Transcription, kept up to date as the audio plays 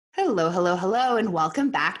Hello, hello, hello, and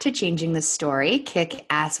welcome back to Changing the Story,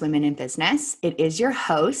 Kick-Ass Women in Business. It is your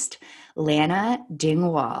host, Lana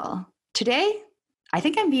Dingwall. Today, I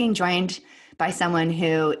think I'm being joined by someone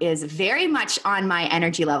who is very much on my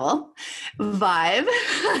energy level vibe,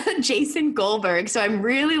 Jason Goldberg. So I'm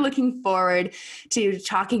really looking forward to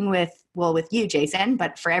talking with you, Jason,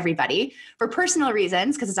 but for everybody, for personal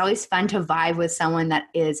reasons, because it's always fun to vibe with someone that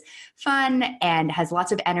is fun and has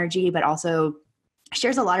lots of energy, but also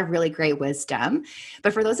shares a lot of really great wisdom.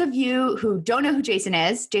 But for those of you who don't know who Jason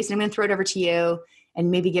is, Jason, I'm going to throw it over to you and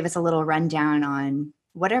maybe give us a little rundown on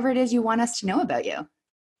whatever it is you want us to know about you.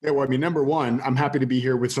 Yeah, well, I mean, number one, I'm happy to be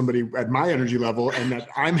here with somebody at my energy level and that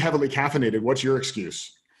I'm heavily caffeinated. What's your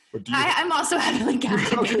excuse? I'm also heavily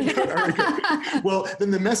caffeinated. Okay, good. All right, good. Well,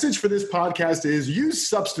 then the message for this podcast is use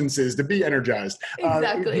substances to be energized.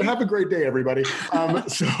 Exactly. Have a great day, everybody. Who am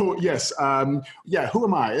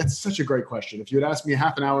I? It's such a great question. If you had asked me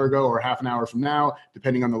half an hour ago or half an hour from now,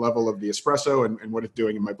 depending on the level of the espresso and what it's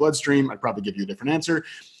doing in my bloodstream, I'd probably give you a different answer.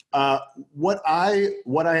 What I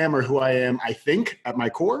am or who I am, I think at my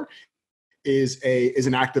core is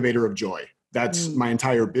an activator of joy. That's my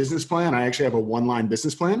entire business plan. I actually have a one-line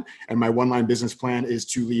business plan, and my one-line business plan is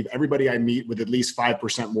to leave everybody I meet with at least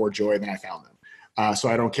 5% more joy than I found them. So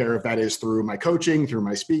I don't care if that is through my coaching, through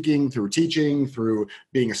my speaking, through teaching, through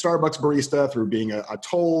being a Starbucks barista, through being a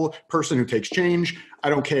toll person who takes change. I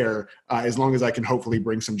don't care as long as I can hopefully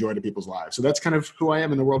bring some joy to people's lives. So that's kind of who I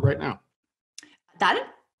am in the world right now. That,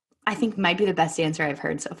 I think, might be the best answer I've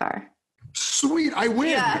heard so far. Sweet. I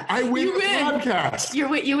win. Yeah, I win the podcast. You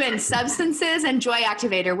win. Substances and joy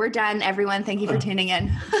activator. We're done, everyone. Thank you for tuning in.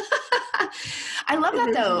 I love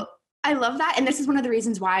that, though. I love that. And this is one of the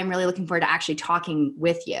reasons why I'm really looking forward to actually talking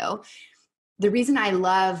with you. The reason I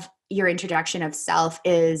love your introduction of self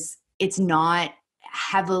is it's not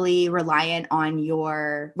heavily reliant on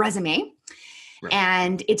your resume. Right.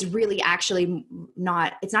 And it's really actually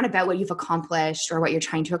it's not about what you've accomplished or what you're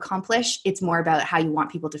trying to accomplish. It's more about how you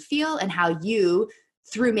want people to feel and how you,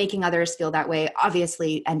 through making others feel that way,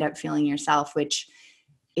 obviously end up feeling yourself, which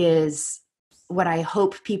is what I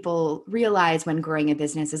hope people realize when growing a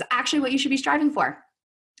business is actually what you should be striving for.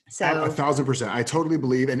 So 1,000%. I totally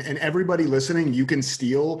believe. And everybody listening, you can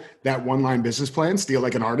steal that one-line business plan, steal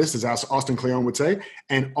like an artist, as Austin Kleon would say.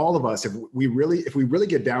 And all of us, if we really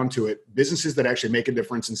get down to it, businesses that actually make a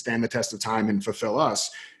difference and stand the test of time and fulfill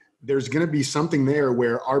us, there's going to be something there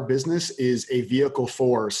where our business is a vehicle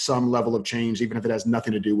for some level of change, even if it has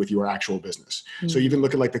nothing to do with your actual business. Mm-hmm. So you can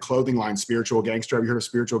look at like the clothing line, Spiritual Gangster. Have you heard of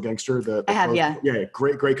Spiritual Gangster? I have, yeah. Yeah,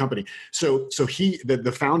 great company. So he,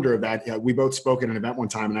 the founder of that, we both spoke at an event one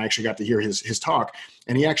time, and I actually got to hear his talk.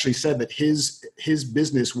 And he actually said that his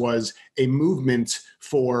business was a movement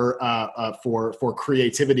for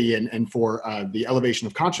creativity and for the elevation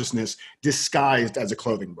of consciousness disguised as a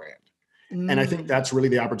clothing brand. And I think that's really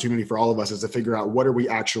the opportunity for all of us is to figure out what are we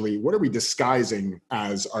disguising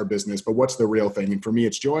as our business, but what's the real thing? And for me,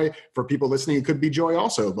 it's joy. For people listening, it could be joy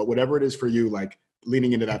also, but whatever it is for you, like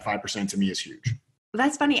leaning into that 5% to me is huge.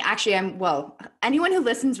 That's funny. Actually, anyone who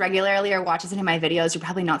listens regularly or watches any of my videos, you're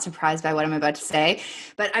probably not surprised by what I'm about to say,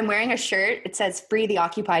 but I'm wearing a shirt. It says Free the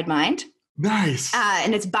Occupied Mind. Nice.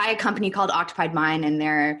 And it's by a company called Occupied Mind. And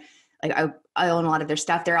they're like, I own a lot of their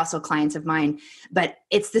stuff. They're also clients of mine, but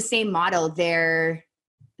it's the same model. They're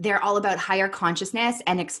all about higher consciousness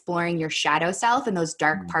and exploring your shadow self and those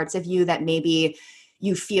dark parts of you that maybe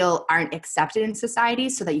you feel aren't accepted in society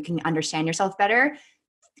so that you can understand yourself better.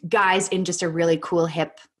 Guys in just a really cool,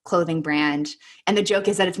 hip clothing brand. And the joke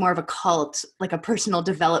is that it's more of a cult, like a personal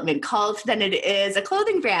development cult than it is a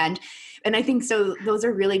clothing brand. And I think so those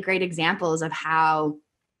are really great examples of how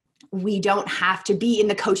we don't have to be in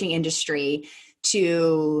the coaching industry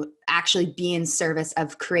to actually be in service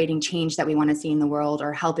of creating change that we want to see in the world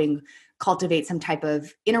or helping cultivate some type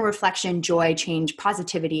of inner reflection, joy, change,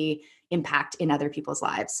 positivity, impact in other people's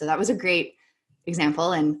lives. So that was a great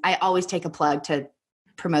example. And I always take a plug to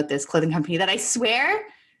promote this clothing company that I swear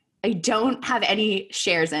I don't have any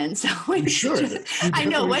shares in. So you should. I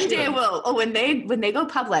know one day I will. Oh, when they go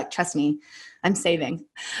public, trust me, I'm saving.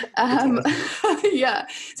 Yeah.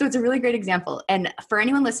 So it's a really great example. And for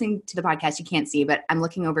anyone listening to the podcast, you can't see, but I'm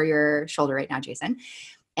looking over your shoulder right now, Jason.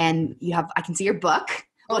 And I can see your book.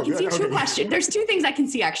 Well, I can see two questions. There's two things I can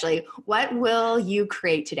see actually. What will you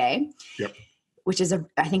create today? Yep. Which is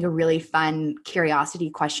I think a really fun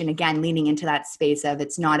curiosity question. Again, leaning into that space of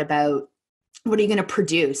it's not about what are you going to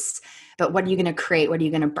produce, but what are you going to create? What are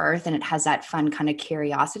you going to birth? And it has that fun kind of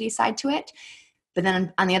curiosity side to it. But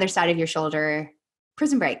then on the other side of your shoulder,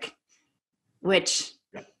 Prison Break, which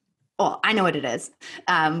Oh, I know what it is.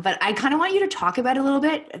 But I kind of want you to talk about it a little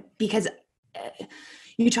bit, because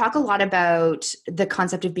you talk a lot about the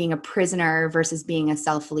concept of being a prisoner versus being a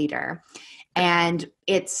self-leader. And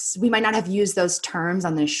we might not have used those terms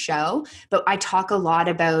on this show, but I talk a lot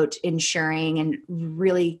about ensuring and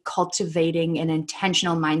really cultivating an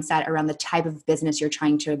intentional mindset around the type of business you're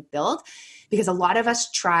trying to build, because a lot of us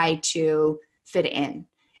try to fit in.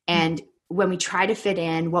 And when we try to fit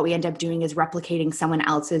in, what we end up doing is replicating someone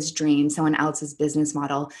else's dream, someone else's business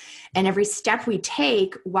model. And every step we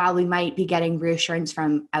take, while we might be getting reassurance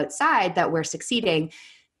from outside that we're succeeding,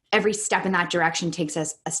 every step in that direction takes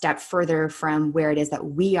us a step further from where it is that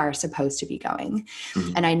we are supposed to be going.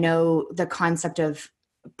 Mm-hmm. And I know the concept of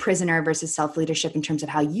prisoner versus self-leadership, in terms of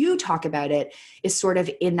how you talk about it, is sort of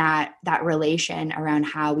in that relation around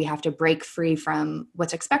how we have to break free from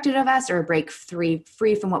what's expected of us, or break free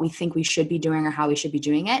from what we think we should be doing or how we should be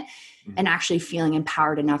doing it, mm-hmm. and actually feeling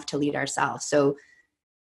empowered enough to lead ourselves. So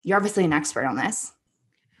you're obviously an expert on this.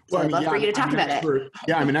 Well, I'd love for you to talk about it.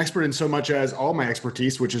 Yeah, I'm an expert in so much as all my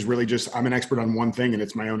expertise, which is really just, I'm an expert on one thing, and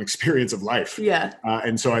it's my own experience of life. Yeah.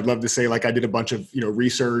 And so I'd love to say, like, I did a bunch of,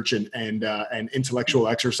 research and intellectual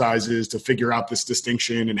exercises to figure out this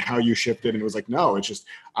distinction and how you shifted. And it was like, no, it's just,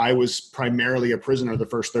 I was primarily a prisoner the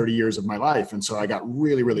first 30 years of my life. And so I got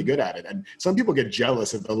really, really good at it. And some people get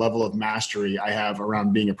jealous of the level of mastery I have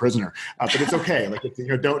around being a prisoner, but it's okay. Like,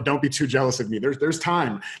 don't be too jealous of me. There's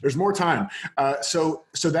time. There's more time. So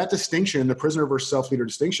that distinction, the prisoner versus self-leader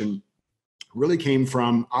distinction, really came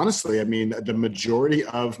from, honestly, I mean, the majority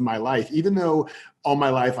of my life, even though all my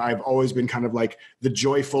life I've always been kind of like the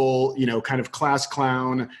joyful, kind of class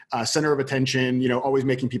clown, center of attention, always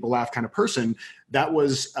making people laugh kind of person, that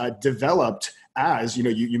was developed as,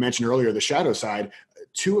 you mentioned earlier, the shadow side.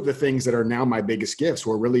 Two of the things that are now my biggest gifts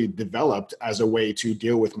were really developed as a way to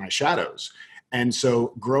deal with my shadows. And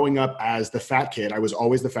so growing up as the fat kid, I was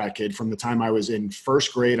always the fat kid. From the time I was in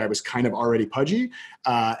first grade, I was kind of already pudgy,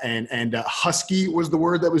 and husky was the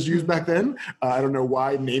word that was used back then. I don't know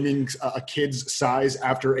why naming a kid's size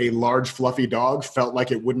after a large fluffy dog felt like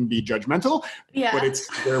it wouldn't be judgmental, but it's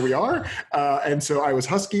where we are. And so I was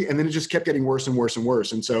husky, and then it just kept getting worse and worse and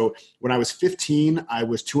worse. And so when I was 15, I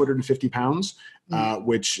was 250 pounds.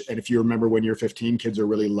 Which, and if you remember when you're 15, kids are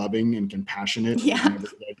really loving and compassionate. Yeah. And never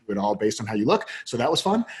do it all based on how you look. So that was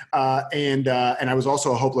fun. And I was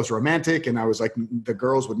also a hopeless romantic. And I was like, the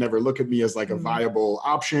girls would never look at me as like a viable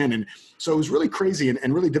option. And so it was really crazy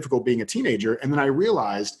and really difficult being a teenager. And then I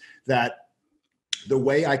realized that the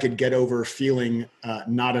way I could get over feeling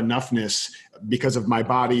not enoughness because of my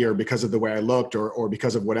body or because of the way I looked or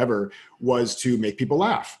because of whatever was to make people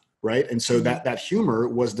laugh. Right. And so that humor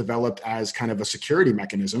was developed as kind of a security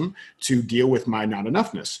mechanism to deal with my not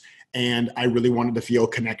enoughness. And I really wanted to feel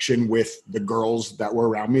connection with the girls that were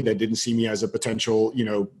around me that didn't see me as a potential,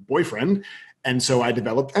 boyfriend. And so I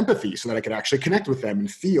developed empathy so that I could actually connect with them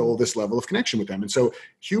and feel this level of connection with them. And so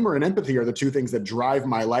humor and empathy are the two things that drive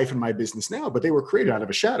my life and my business now, but they were created out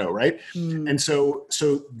of a shadow. Right. And so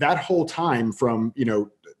that whole time from,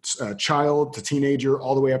 child to teenager,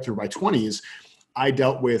 all the way up through my 20s, I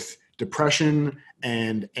dealt with depression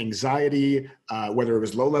and anxiety, whether it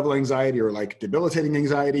was low-level anxiety or like debilitating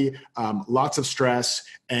anxiety, lots of stress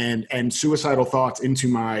and suicidal thoughts into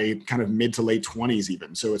my kind of mid to late 20s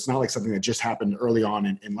even. So it's not like something that just happened early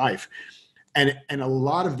on in life. And a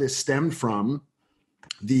lot of this stemmed from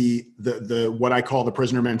the what I call the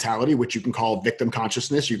prisoner mentality, which you can call victim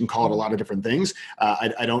consciousness. You can call it a lot of different things.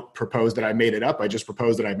 I don't propose that I made it up. I just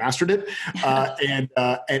propose that I mastered it. And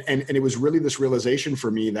it was really this realization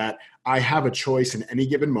for me that I have a choice in any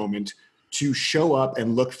given moment to show up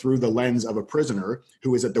and look through the lens of a prisoner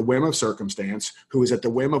who is at the whim of circumstance, who is at the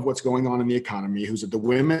whim of what's going on in the economy, who's at the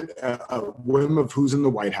whim of who's in the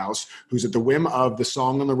White House, who's at the whim of the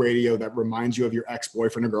song on the radio that reminds you of your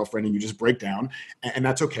ex-boyfriend or girlfriend, and you just break down. And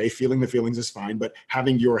that's okay. Feeling the feelings is fine, but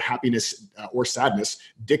having your happiness or sadness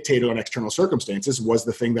dictated on external circumstances was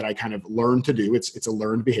the thing that I kind of learned to do. It's a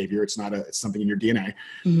learned behavior. It's something in your DNA.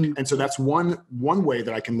 Mm-hmm. And so that's one way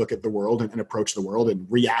that I can look at the world and approach the world and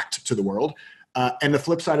react to the world. And the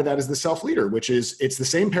flip side of that is the self-leader, which is it's the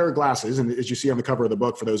same pair of glasses. And as you see on the cover of the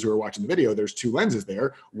book, for those who are watching the video, there's two lenses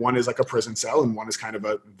there. One is like a prison cell and one is kind of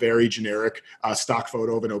a very generic stock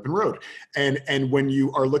photo of an open road. And when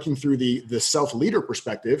you are looking through the self-leader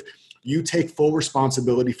perspective, you take full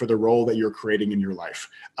responsibility for the role that you're creating in your life,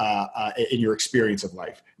 in your experience of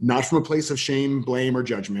life, not from a place of shame, blame, or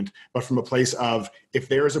judgment, but from a place of if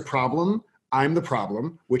there is a problem, I'm the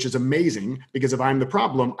problem, which is amazing because if I'm the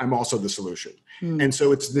problem, I'm also the solution. And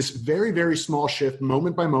so it's this very, very small shift,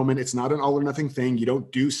 moment by moment. It's not an all or nothing thing. You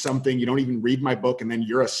don't do something. You don't even read my book and then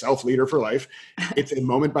you're a self-leader for life. It's a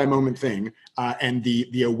moment by moment thing. And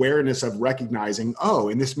the awareness of recognizing, oh,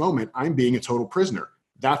 in this moment, I'm being a total prisoner.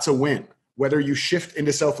 That's a win. Whether you shift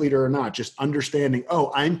into self-leader or not, just understanding,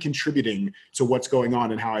 oh, I'm contributing to what's going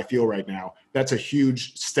on and how I feel right now. That's a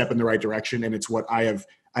huge step in the right direction. And it's what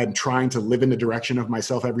I'm trying to live in the direction of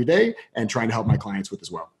myself every day and trying to help my clients with as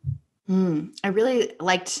well. I really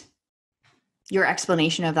liked your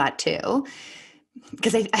explanation of that too,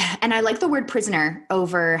 because I like the word prisoner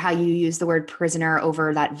over how you use the word prisoner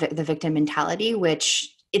over the victim mentality,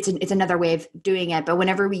 which it's another way of doing it. But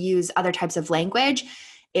whenever we use other types of language,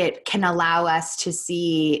 it can allow us to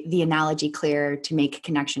see the analogy clear, to make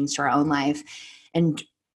connections to our own life. And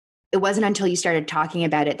it wasn't until you started talking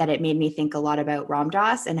about it that it made me think a lot about Ram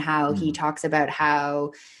Dass and how he talks about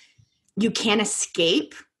how you can't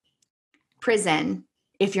escape prison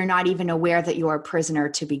if you're not even aware that you're a prisoner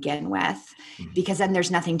to begin with, because then there's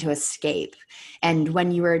nothing to escape. And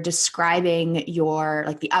when you were describing your,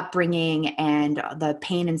 like, the upbringing and the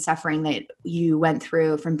pain and suffering that you went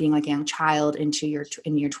through from being like a young child into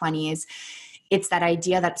in your 20s, it's that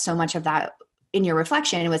idea that so much of that in your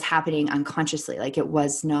reflection was happening unconsciously. Like, it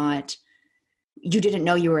was not, you didn't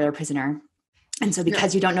know you were a prisoner. And so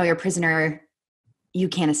because you don't know you're a prisoner, you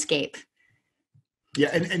can't escape. Yeah.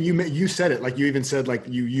 And you said it, like you even said, like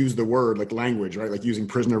you use the word like language, right? Like using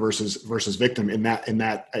prisoner versus victim in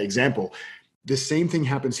that example. The same thing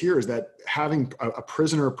happens here, is that having a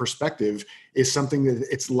prisoner perspective is something that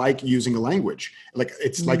it's like using a language. Like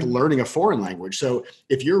it's like learning a foreign language. So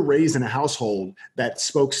if you're raised in a household that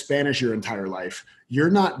spoke Spanish your entire life, you're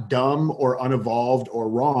not dumb or unevolved or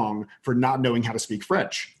wrong for not knowing how to speak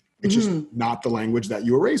French. It's just not the language that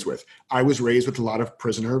you were raised with. I was raised with a lot of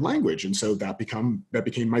prisoner language. And so that became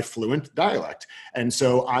my fluent dialect. And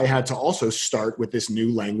so I had to also start with this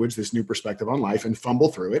new language, this new perspective on life, and fumble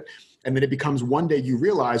through it. And then it becomes, one day you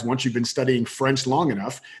realize, once you've been studying French long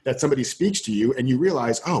enough, that somebody speaks to you and you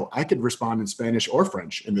realize, oh, I could respond in Spanish or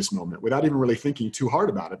French in this moment without even really thinking too hard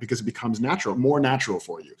about it, because it becomes more natural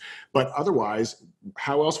for you. But otherwise,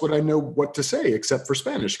 how else would I know what to say except for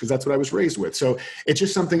Spanish? Because that's what I was raised with. So it's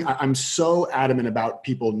just something I'm so adamant about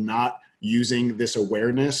people not using this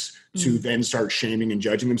awareness to then start shaming and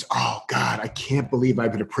judging them. Oh God, I can't believe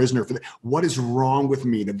I've been a prisoner for that. What is wrong with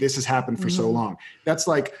me that this has happened for so long? That's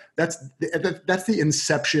the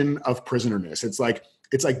inception of prisonerness. It's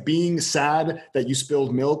like being sad that you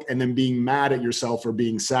spilled milk and then being mad at yourself for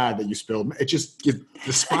being sad that you spilled. It just gives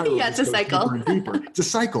the spiral. Yeah, it's a cycle. Deeper and deeper. It's a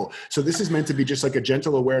cycle. So this is meant to be just like a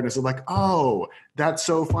gentle awareness of like, oh, that's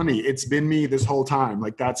so funny. It's been me this whole time.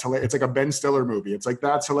 Like, that's hilarious. It's like a Ben Stiller movie. It's like,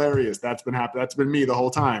 that's hilarious. That's been happening. That's been me the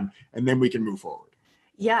whole time. And then we can move forward.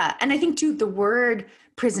 Yeah. And I think too, the word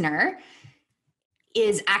prisoner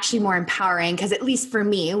is actually more empowering, because at least for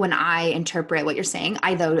me, when I interpret what you're saying,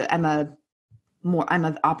 I'm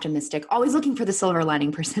an optimistic, always looking for the silver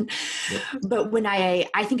lining person. Yep. But when I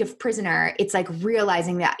think of prisoner, it's like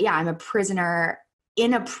realizing that, yeah, I'm a prisoner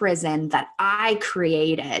in a prison that I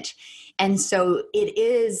created. And so it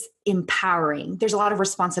is empowering. There's a lot of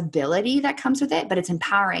responsibility that comes with it, but it's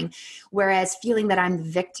empowering. Whereas feeling that I'm the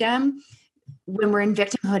victim, when we're in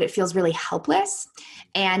victimhood, it feels really helpless.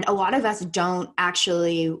 And a lot of us don't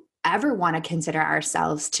actually ever want to consider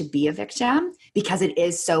ourselves to be a victim, because it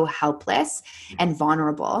is so helpless and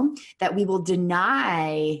vulnerable that we will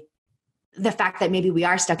deny the fact that maybe we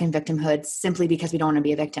are stuck in victimhood simply because we don't want to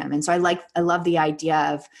be a victim. And so I love the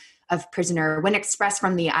idea of prisoner when expressed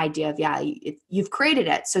from the idea of, you've created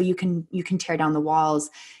it, so you can tear down the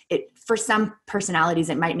walls. For some personalities,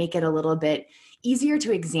 it might make it a little bit easier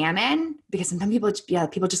to examine, because sometimes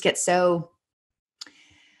people just get so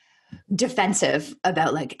defensive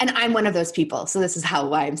about, like, and I'm one of those people. So this is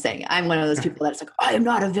why I'm saying it. I'm one of those people that's like, I am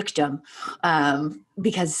not a victim,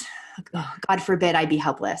 because God forbid I be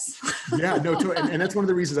helpless. Yeah, no, and that's one of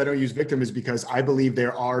the reasons I don't use victim, is because I believe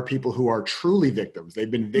there are people who are truly victims. They've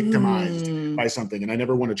been victimized by something. And I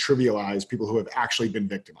never want to trivialize people who have actually been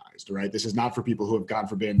victimized, right? This is not for people who have, God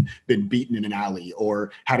forbid, been beaten in an alley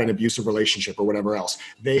or had an abusive relationship or whatever else.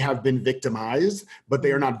 They have been victimized, but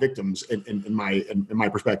they are not victims in my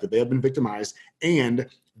perspective. They have been victimized, and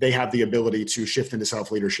they have the ability to shift into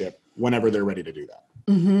self-leadership whenever they're ready to do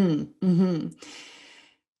that.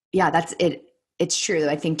 Yeah, that's it. It's true.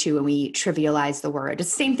 I think too, when we trivialize the word,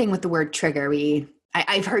 it's the same thing with the word trigger.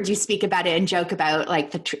 I've heard you speak about it and joke about,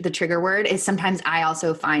 like, the trigger word is, sometimes I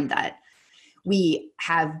also find that we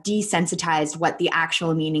have desensitized what the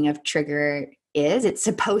actual meaning of trigger is. It's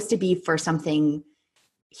supposed to be for something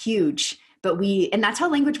huge, but and that's how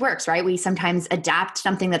language works, right? We sometimes adapt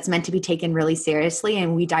something that's meant to be taken really seriously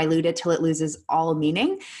and we dilute it till it loses all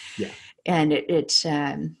meaning. Yeah. And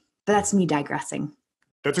but that's me digressing.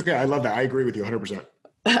 That's okay. I love that. I agree with you 100%.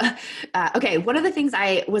 Okay. One of the things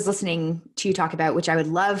I was listening to you talk about, which I would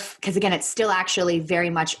love, because again, it's still actually very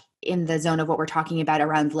much in the zone of what we're talking about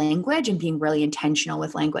around language and being really intentional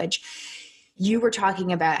with language. You were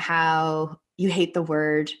talking about how you hate the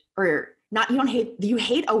word, or not, you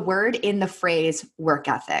hate a word in the phrase work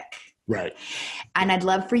ethic. Right. And I'd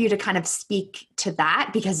love for you to kind of speak to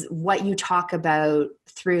that, because what you talk about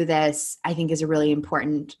through this, I think, is a really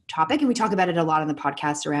important topic. And we talk about it a lot on the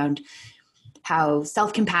podcast around how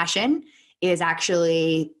self-compassion is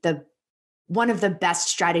actually one of the best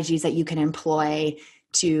strategies that you can employ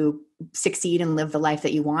to succeed and live the life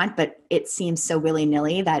that you want. But it seems so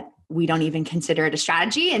willy-nilly that we don't even consider it a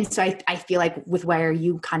strategy. And so I feel like with where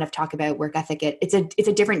you kind of talk about work ethic, it's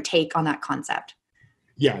a different take on that concept.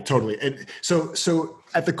 Yeah, totally. And so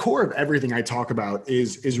at the core of everything I talk about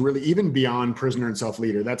is really even beyond prisoner and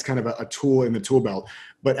self-leader. That's kind of a tool in the tool belt.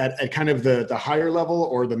 But at kind of the higher level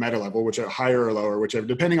or the meta level, which are higher or lower, whichever,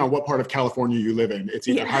 depending on what part of California you live in, it's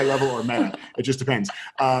either high level or meta. It just depends.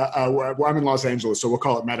 Well, I'm in Los Angeles, so we'll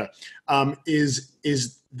call it meta.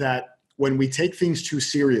 Is that when we take things too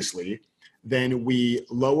seriously, then we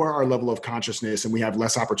lower our level of consciousness and we have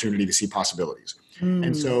less opportunity to see possibilities.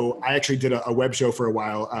 And so I actually did a web show for a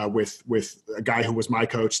while with a guy who was my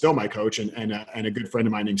coach, still my coach, and a good friend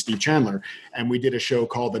of mine named Steve Chandler. And we did a show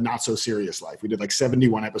called The Not So Serious Life. We did like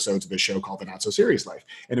 71 episodes of this show called The Not So Serious Life.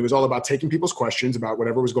 And it was all about taking people's questions about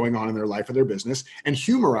whatever was going on in their life or their business and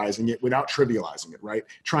humorizing it without trivializing it, right?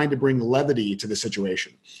 Trying to bring levity to the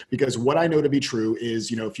situation. Because what I know to be true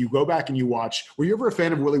is, if you go back and you watch, were you ever a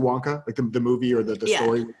fan of Willy Wonka, like the movie or the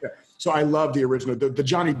story? Yeah. So I love the original. The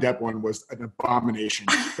Johnny Depp one was an abomination,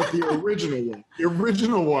 but the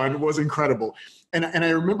original one was incredible. And I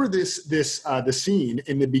remember the scene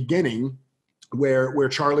in the beginning where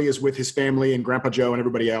Charlie is with his family and Grandpa Joe and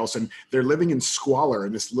everybody else, and they're living in squalor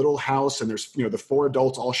in this little house, and there's the 4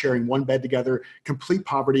 adults all sharing one bed together, complete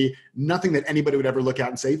poverty, nothing that anybody would ever look at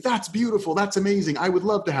and say, that's beautiful, that's amazing, I would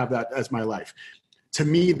love to have that as my life. To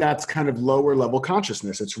me, that's kind of lower level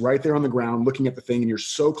consciousness. It's right there on the ground looking at the thing, and you're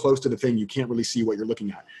so close to the thing, you can't really see what you're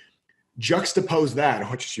looking at. Juxtapose that.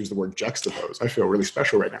 I'll just use the word juxtapose. I feel really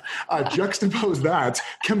special right now. Juxtapose that.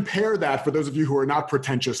 Compare that, for those of you who are not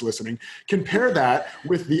pretentious listening, compare that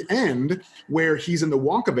with the end where he's in the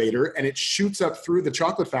Wonkavator and it shoots up through the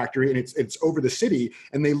chocolate factory and it's over the city,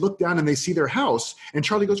 and they look down and they see their house, and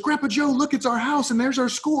Charlie goes, Grandpa Joe, look, it's our house and there's our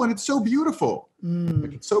school and it's so beautiful.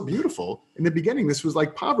 Like, it's so beautiful. In the beginning, this was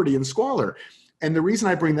like poverty and squalor. And the reason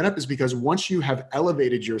I bring that up is because once you have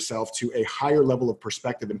elevated yourself to a higher level of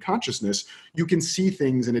perspective and consciousness, you can see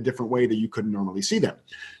things in a different way that you couldn't normally see them.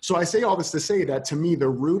 So I say all this to say that, to me, the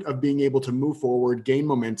root of being able to move forward, gain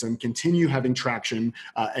momentum, continue having traction,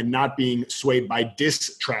 and not being swayed by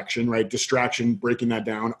distraction, right? Distraction, breaking that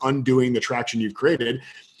down, undoing the traction you've created,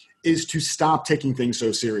 is to stop taking things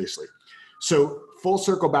so seriously. So full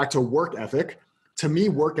circle back to work ethic. To me,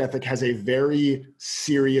 work ethic has a very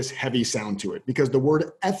serious, heavy sound to it because the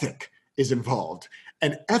word ethic is involved.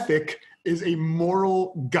 And ethic is a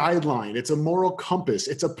moral guideline. It's a moral compass.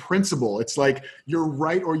 It's a principle. It's like you're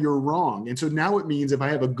right or you're wrong. And so now it means if I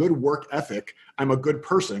have a good work ethic, I'm a good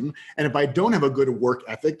person. And if I don't have a good work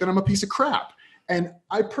ethic, then I'm a piece of crap. And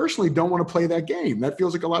I personally don't want to play that game. That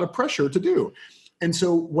feels like a lot of pressure to do. And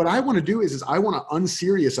so what I want to do is I want to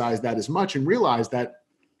unseriousize that as much and realize that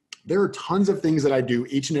there are tons of things that I do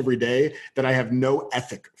each and every day that I have no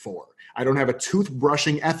ethic for. I don't have a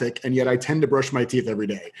toothbrushing ethic, and yet I tend to brush my teeth every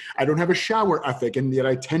day. I don't have a shower ethic, and yet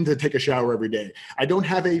I tend to take a shower every day. I don't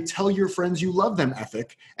have a tell your friends you love them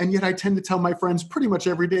ethic, and yet I tend to tell my friends pretty much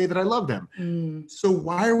every day that I love them. So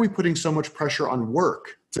why are we putting so much pressure on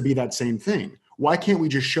work to be that same thing? Why can't we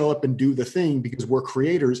just show up and do the thing because we're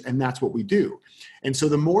creators and that's what we do? And so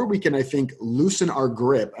the more we can, I think, loosen our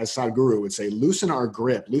grip, as Sadhguru would say, loosen our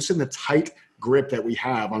grip, loosen the tight grip that we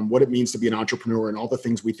have on what it means to be an entrepreneur and all the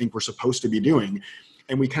things we think we're supposed to be doing.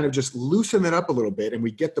 And we kind of just loosen it up a little bit and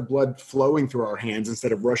we get the blood flowing through our hands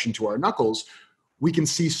instead of rushing to our knuckles. We can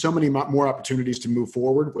see so many more opportunities to move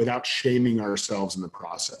forward without shaming ourselves in the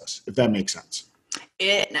process, if that makes sense.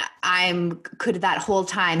 Could that whole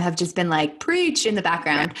time have just been like preach in the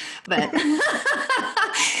background, but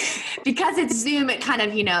because it's Zoom, it kind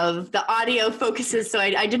of, the audio focuses. So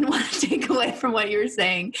I didn't want to take away from what you were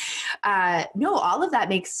saying. No, all of that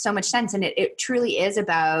makes so much sense. And it truly is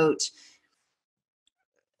about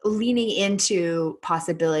leaning into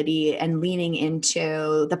possibility and leaning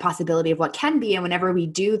into the possibility of what can be. And whenever we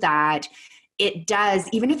do that, it does,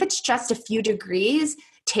 even if it's just a few degrees,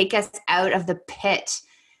 take us out of the pit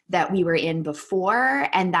that we were in before.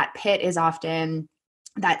 And that pit is often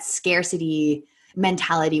that scarcity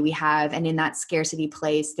mentality we have. And in that scarcity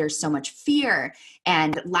place, there's so much fear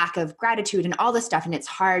and lack of gratitude and all this stuff. And it's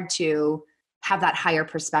hard to have that higher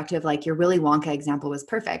perspective. Like your Willy Wonka example was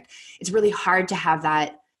perfect. It's really hard to have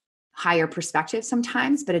that higher perspective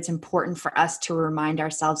sometimes, but it's important for us to remind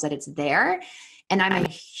ourselves that it's there. And I'm a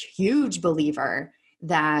huge believer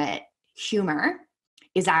that humor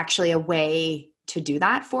is actually a way to do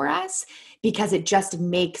that for us, because it just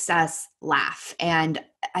makes us laugh. And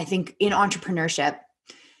I think in entrepreneurship,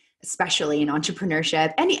 especially in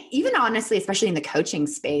entrepreneurship, and even honestly, especially in the coaching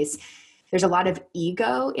space, there's a lot of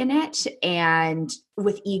ego in it. And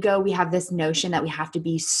with ego, we have this notion that we have to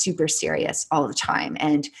be super serious all the time.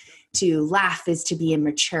 And to laugh is to be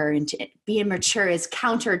immature, and to be immature is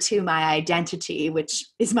counter to my identity, which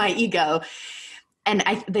is my ego. And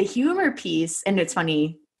the humor piece, and it's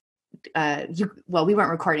funny, we weren't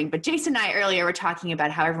recording, but Jason and I earlier were talking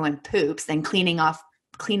about how everyone poops and cleaning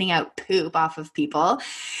out poop off of people.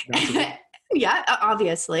 Yeah,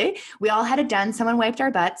 obviously. We all had it done. Someone wiped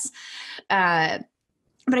our butts. But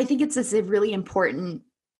I think it's this really important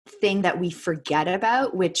thing that we forget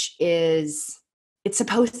about, which is it's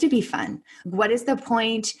supposed to be fun. What is the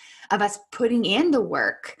point of us putting in the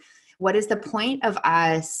work? What is the point of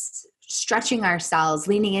us stretching ourselves,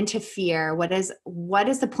 leaning into fear? What is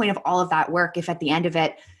the point of all of that work if at the end of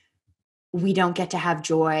it, we don't get to have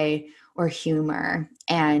joy or humor?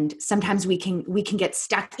 And sometimes we can get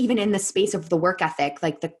stuck even in the space of the work ethic.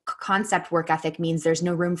 Like the concept work ethic means there's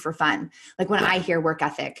no room for fun. Like when I hear work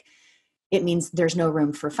ethic, it means there's no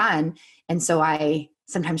room for fun. And so I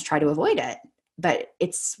sometimes try to avoid it. But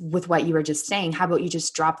it's with what you were just saying. How about you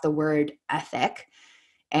just drop the word ethic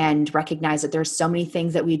and recognize that there's so many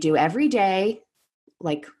things that we do every day,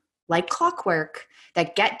 like clockwork,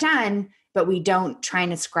 that get done, but we don't try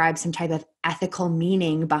and ascribe some type of ethical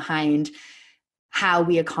meaning behind how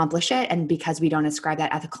we accomplish it. And because we don't ascribe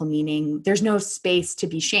that ethical meaning, there's no space to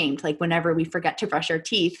be shamed. Like whenever we forget to brush our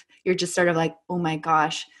teeth, you're just sort of like, oh my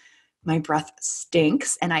gosh, my breath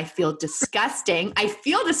stinks and I feel disgusting. I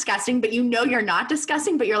feel disgusting, but you know you're not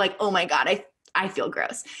disgusting, but you're like, oh my God, I feel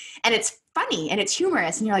gross. And it's funny and it's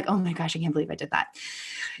humorous. And you're like, oh my gosh, I can't believe I did that.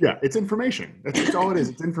 Yeah, it's information. That's all it is.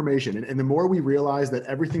 It's information. And the more we realize that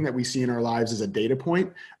everything that we see in our lives is a data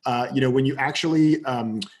point, when you actually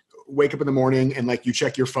wake up in the morning and like you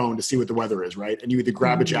check your phone to see what the weather is, right? And you either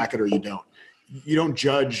grab a jacket or you don't. You don't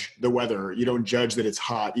judge the weather. You don't judge that it's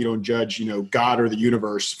hot. You don't judge, God or the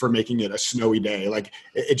universe for making it a snowy day. Like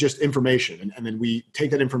it's just information. And then we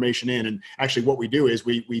take that information in. And actually what we do is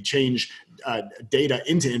we change data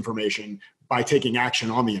into information by taking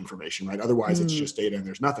action on the information, right? Otherwise it's just data and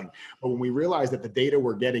there's nothing. But when we realize that the data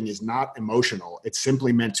we're getting is not emotional, it's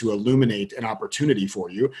simply meant to illuminate an opportunity for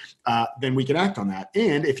you, then we can act on that.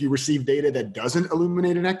 And if you receive data that doesn't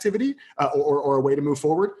illuminate an activity or a way to move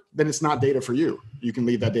forward, then it's not data for you. You can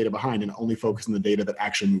leave that data behind and only focus on the data that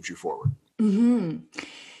actually moves you forward. Mm-hmm.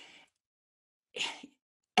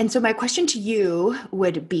 And so my question to you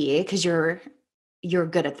would be, because you're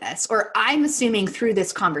good at this, or I'm assuming through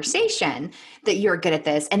this conversation that you're good at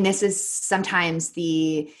this. And this is sometimes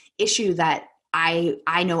the issue that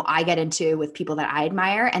I know I get into with people that I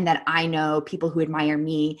admire, and that I know people who admire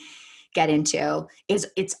me get into, is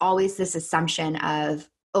it's always this assumption of,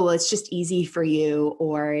 oh, well, it's just easy for you,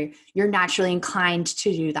 or you're naturally inclined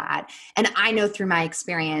to do that. And I know through my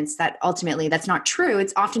experience that ultimately that's not true.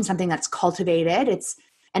 It's often something that's cultivated.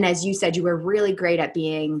 And as you said, you were really great at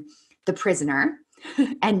being the prisoner.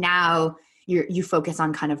 And now you focus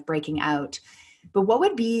on kind of breaking out. But what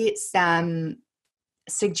would be some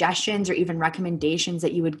suggestions or even recommendations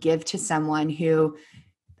that you would give to someone who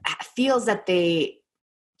feels that they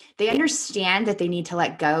understand that they need to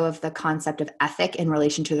let go of the concept of ethic in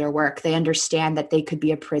relation to their work? They understand that they could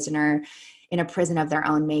be a prisoner in a prison of their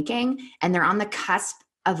own making, and they're on the cusp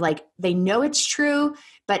of like, they know it's true,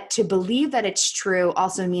 but to believe that it's true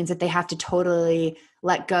also means that they have to totally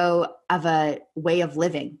let go of a way of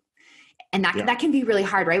living. And that can be really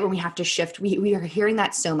hard, right? When we have to shift, we are hearing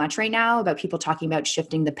that so much right now about people talking about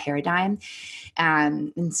shifting the paradigm.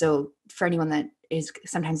 And so for anyone that is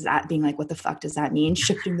sometimes that being like, what the fuck does that mean?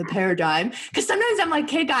 Shifting the paradigm. Because sometimes I'm like,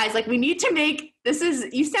 hey guys, like we need to make,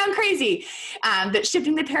 you sound crazy. But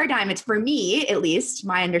shifting the paradigm, it's for me, at least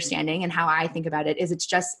my understanding and how I think about it is it's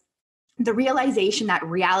just the realization that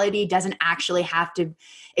reality doesn't actually have to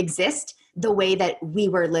exist the way that we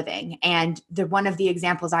were living. And one of the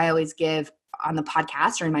examples I always give on the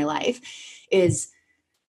podcast or in my life is,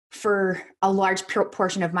 for a large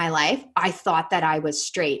portion of my life, I thought that I was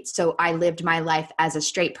straight. So I lived my life as a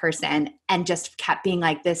straight person and just kept being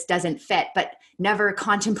like, this doesn't fit, but never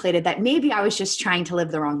contemplated that maybe I was just trying to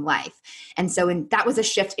live the wrong life. And so that was a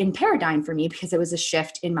shift in paradigm for me, because it was a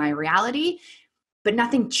shift in my reality, but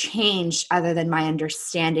nothing changed other than my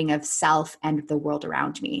understanding of self and the world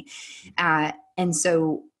around me. And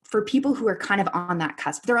so for people who are kind of on that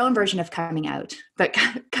cusp, their own version of coming out, but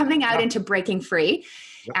coming out into breaking free,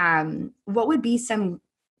 what would be some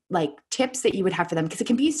like tips that you would have for them? Because it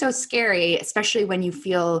can be so scary, especially when you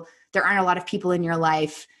feel there aren't a lot of people in your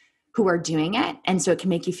life who are doing it. And so it can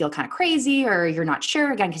make you feel kind of crazy, or you're not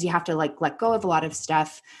sure, again, because you have to like let go of a lot of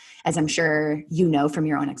stuff, as I'm sure you know from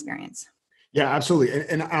your own experience. Yeah, absolutely.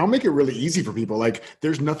 And I'll make it really easy for people. Like,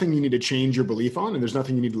 there's nothing you need to change your belief on, and there's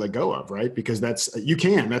nothing you need to let go of, right? Because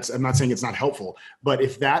I'm not saying it's not helpful, but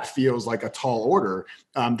if that feels like a tall order,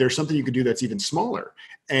 there's something you could do that's even smaller.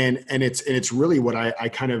 And it's really what I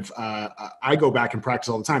kind of, I go back and practice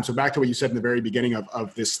all the time. So back to what you said in the very beginning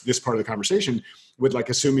of this part of the conversation, with like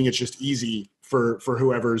assuming it's just easy for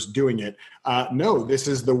whoever's doing it. No, this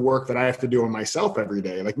is the work that I have to do on myself every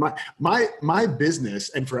day. Like my business,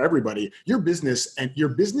 and for everybody, your business and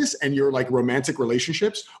your like romantic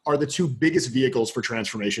relationships are the two biggest vehicles for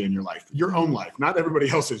transformation in your life. Your own life, not everybody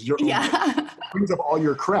else's. Your own life. It brings up all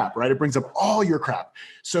your crap, right? It brings up all your crap.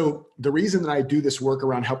 So the reason that I do this work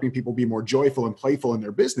around helping people be more joyful and playful in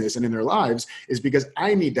their business and in their lives is because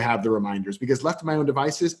I need to have the reminders, because left to my own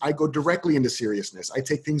devices, I go directly into seriousness. I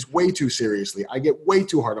take things way too seriously. I get way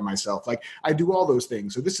too hard on myself. Like, I do all those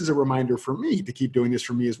things. So this is a reminder for me to keep doing this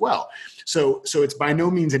for me as well. So it's by no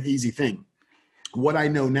means an easy thing. What I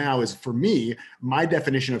know now is, for me, my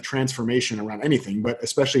definition of transformation around anything, but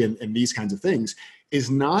especially in these kinds of things, is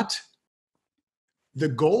not the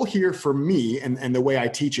goal here for me, and the way I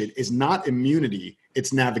teach it, is not immunity,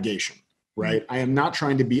 it's navigation, right? I am not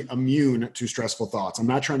trying to be immune to stressful thoughts. I'm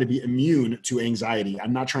not trying to be immune to anxiety.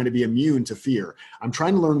 I'm not trying to be immune to fear. I'm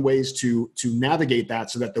trying to learn ways to navigate that,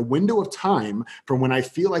 so that the window of time from when I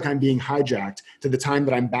feel like I'm being hijacked to the time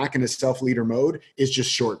that I'm back in a self-leader mode is just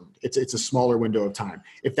shortened. It's a smaller window of time.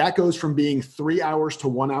 If that goes from being 3 hours to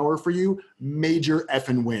 1 hour for you, major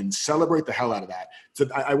effing wins. Celebrate the hell out of that. So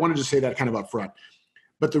I wanted to say that kind of up front.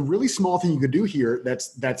 But the really small thing you could do here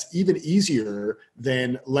that's even easier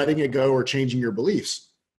than letting it go or changing your beliefs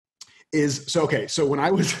is, so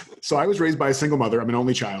I was raised by a single mother. I'm an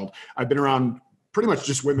only child. I've been around pretty much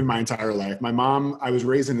just women my entire life. My mom, I was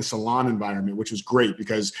raised in a salon environment, which was great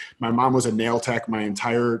because my mom was a nail tech my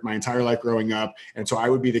entire life growing up. And so I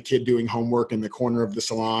would be the kid doing homework in the corner of the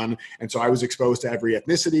salon. And so I was exposed to every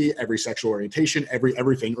ethnicity, every sexual orientation,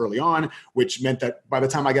 everything early on, which meant that by the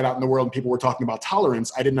time I got out in the world and people were talking about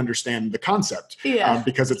tolerance, I didn't understand the concept.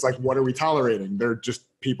 Because it's like, what are we tolerating? They're just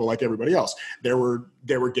people like everybody else. There were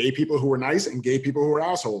gay people who were nice and gay people who were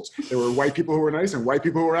assholes. There were white people who were nice and white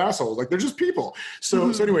people who were assholes. Like, they're just people. So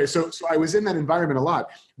anyway, so I was in that environment a lot.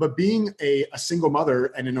 But being a single mother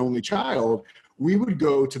and an only child, we would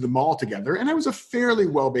go to the mall together, and I was a fairly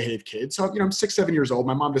well-behaved kid. So, I'm 6, 7 years old.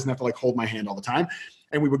 My mom doesn't have to like hold my hand all the time.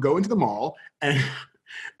 And we would go into the mall and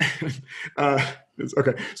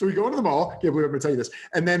okay. So we go into the mall. Can't believe I'm going to tell you this.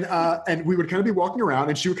 And then, and we would kind of be walking around,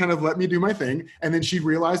 and she would kind of let me do my thing. And then she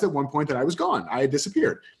realized at one point that I was gone. I had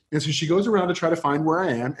disappeared. And so she goes around to try to find where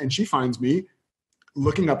I am. And she finds me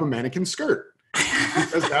looking up a mannequin skirt,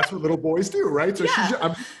 because that's what little boys do, right? So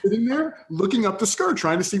I'm sitting there looking up the skirt,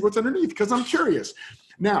 trying to see what's underneath, because I'm curious.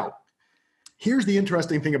 Now, here's the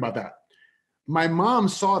interesting thing about that. My mom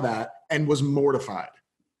saw that and was mortified.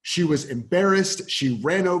 She was embarrassed. She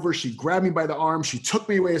ran over. She grabbed me by the arm. She took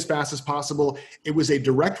me away as fast as possible. It was a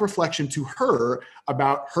direct reflection to her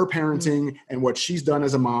about her parenting and what she's done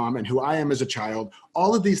as a mom and who I am as a child.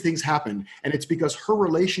 All of these things happened. And it's because her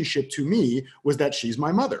relationship to me was that she's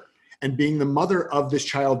my mother. And being the mother of this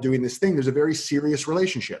child doing this thing, there's a very serious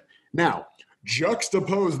relationship. Now,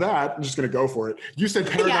 juxtapose that. I'm just going to go for it. You said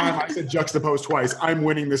paradigm. I said juxtapose twice. I'm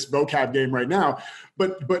winning this vocab game right now.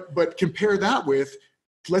 But compare that with,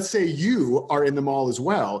 let's say you are in the mall as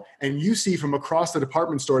well, and you see from across the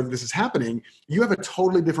department store that this is happening. You have a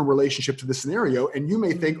totally different relationship to the scenario, and you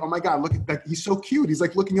may think, oh my God, look at that. He's so cute. He's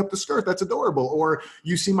like looking up the skirt. That's adorable. Or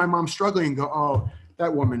you see my mom struggling and go, oh,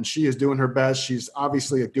 that woman, she is doing her best. She's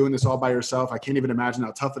obviously doing this all by herself. I can't even imagine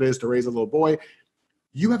how tough it is to raise a little boy.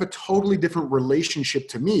 You have a totally different relationship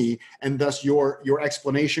to me, and thus your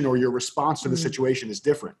explanation or your response to the situation is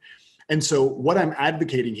different. And so what I'm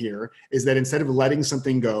advocating here is that instead of letting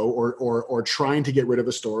something go or trying to get rid of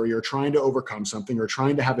a story or trying to overcome something or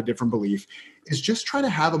trying to have a different belief, is just try to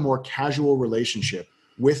have a more casual relationship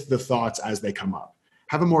with the thoughts as they come up.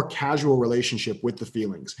 Have a more casual relationship with the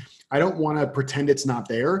feelings. I don't want to pretend it's not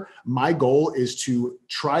there. My goal is to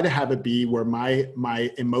try to have it be where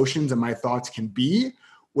my emotions and my thoughts can be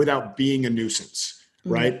without being a nuisance,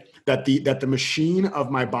 right? That the machine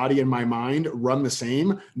of my body and my mind run the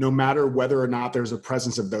same, no matter whether or not there's a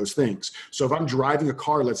presence of those things. So if I'm driving a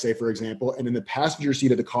car, let's say, for example, and in the passenger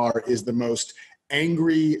seat of the car is the most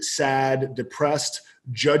angry, sad, depressed,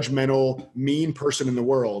 judgmental, mean person in the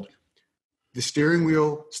world, the steering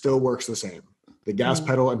wheel still works the same. The gas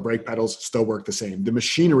pedal and brake pedals still work the same. The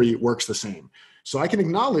machinery works the same. So I can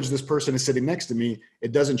acknowledge this person is sitting next to me.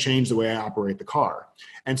 It doesn't change the way I operate the car.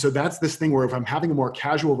 And so that's this thing where if I'm having a more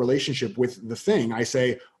casual relationship with the thing, I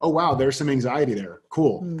say, oh, wow, there's some anxiety there.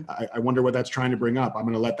 Cool. I wonder what that's trying to bring up. I'm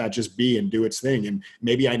going to let that just be and do its thing. And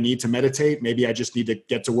maybe I need to meditate. Maybe I just need to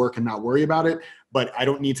get to work and not worry about it. But I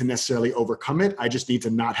don't need to necessarily overcome it. I just need to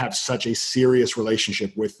not have such a serious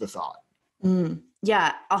relationship with the thought.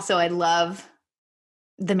 Yeah. Also, I love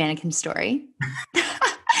the mannequin story.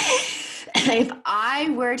 If I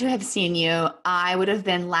were to have seen you, I would have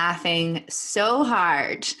been laughing so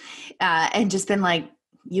hard and just been like,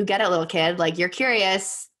 you get it, little kid. Like, you're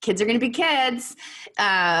curious. Kids are going to be kids.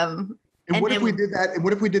 And what if we did that? And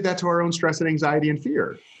what if we did that to our own stress and anxiety and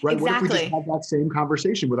fear, right? Exactly. What if we just had that same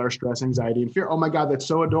conversation with our stress, anxiety, and fear? Oh my God, that's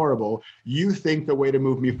so adorable. You think the way to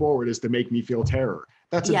move me forward is to make me feel terror.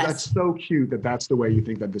 That's so cute that that's the way you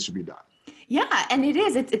think that this should be done. Yeah. And it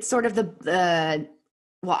is, it's sort of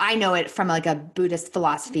well, I know it from like a Buddhist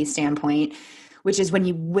philosophy standpoint, which is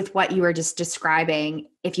with what you were just describing,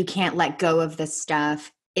 if you can't let go of this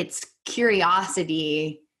stuff, it's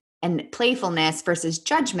curiosity and playfulness versus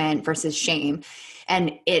judgment versus shame.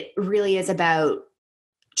 And it really is about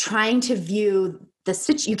trying to view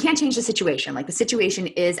you can't change the situation. Like, the situation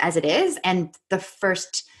is as it is. And the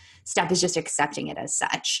first step is just accepting it as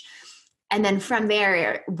such. And then from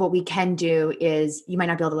there, what we can do is, you might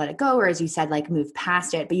not be able to let it go, or as you said, like, move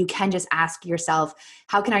past it, but you can just ask yourself,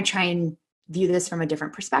 how can I try and view this from a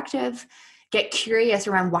different perspective? Get curious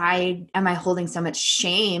around, why am I holding so much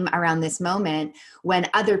shame around this moment when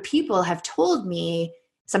other people have told me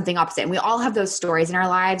something opposite? And we all have those stories in our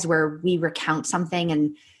lives where we recount something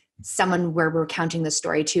and someone we're recounting the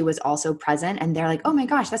story to was also present, and they're like, oh my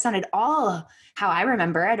gosh, that's not at all how I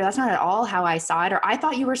remember it, or that's not at all how I saw it, or I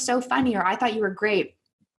thought you were so funny, or I thought you were great.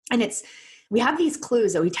 And we have these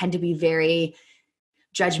clues that we tend to be very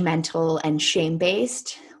judgmental and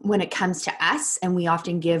shame-based when it comes to us, and we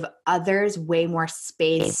often give others way more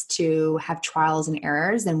space to have trials and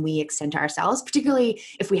errors than we extend to ourselves, particularly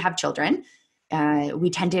if we have children.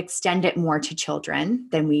 We tend to extend it more to children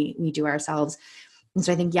than we do ourselves. And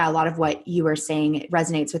so I think, a lot of what you were saying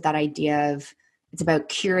resonates with that idea of, it's about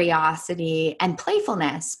curiosity and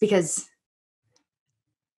playfulness, because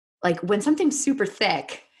like, when something's super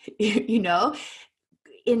thick,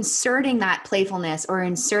 inserting that playfulness or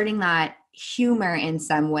inserting that humor in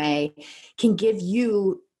some way can give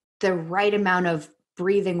you the right amount of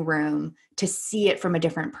breathing room to see it from a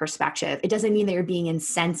different perspective. It doesn't mean that you're being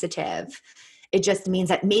insensitive. It just means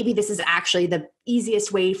that maybe this is actually the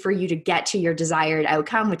easiest way for you to get to your desired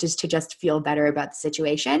outcome, which is to just feel better about the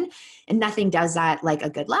situation. And nothing does that like a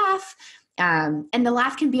good laugh. And the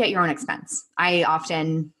laugh can be at your own expense. I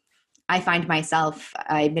find myself,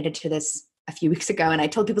 I admitted to this a few weeks ago, and I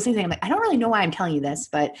told people the same thing. I'm like, I don't really know why I'm telling you this,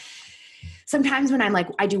 but sometimes when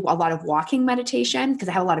I do a lot of walking meditation because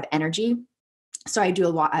I have a lot of energy. So I do a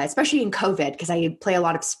lot, especially in COVID, because I play a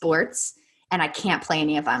lot of sports and I can't play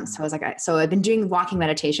any of them. So I was like, so I've been doing walking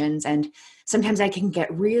meditations, and sometimes I can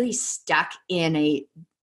get really stuck in a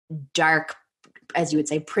dark, as you would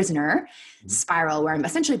say, prisoner spiral where I'm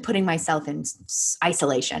essentially putting myself in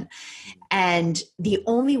isolation. And the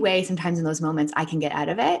only way sometimes in those moments I can get out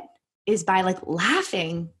of it is by like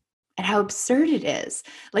laughing at how absurd it is.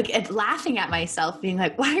 Like, at laughing at myself, being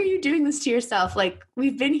like, why are you doing this to yourself? Like,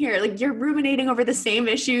 we've been here, like, you're ruminating over the same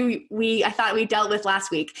issue I thought we dealt with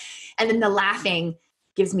last week. And then the laughing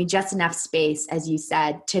gives me just enough space, as you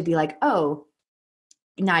said, to be like, oh,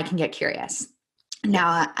 now I can get curious.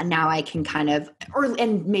 Now I can kind of,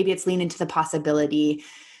 and maybe it's lean into the possibility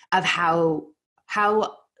of how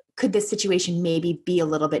could this situation maybe be a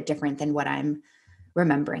little bit different than what I'm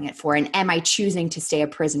remembering it for? And am I choosing to stay a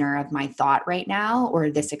prisoner of my thought right now, or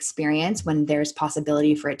this experience, when there's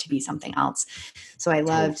possibility for it to be something else? So I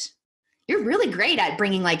loved, you're really great at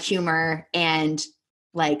bringing like humor and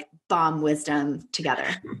like bomb wisdom together.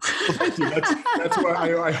 Well, thank you. That's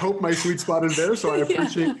why I hope my sweet spot is there. So I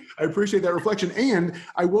appreciate that reflection. And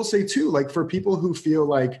I will say too, like for people who feel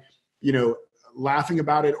like, laughing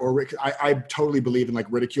about it, or I totally believe in like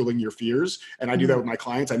ridiculing your fears. And I do that with my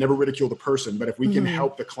clients. I never ridicule the person, but if we can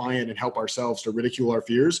help the client and help ourselves to ridicule our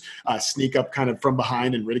fears, sneak up kind of from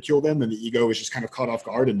behind and ridicule them, then the ego is just kind of caught off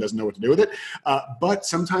guard and doesn't know what to do with it. But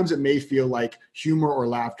sometimes it may feel like humor or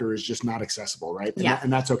laughter is just not accessible, right?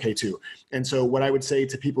 And that's okay too. And so what I would say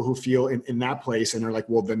to people who feel in that place and they're like,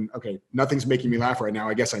 well, then, okay, nothing's making me laugh right now,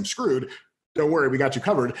 I guess I'm screwed. Don't worry, we got you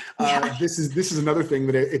covered. This is another thing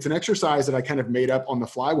that it's an exercise that I kind of made up on the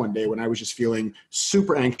fly one day when I was just feeling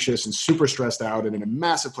super anxious and super stressed out and in a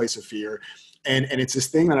massive place of fear. And it's this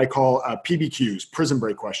thing that I call PBQs, prison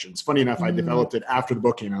break questions. Funny enough, I developed it after the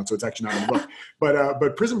book came out, so it's actually not in the book.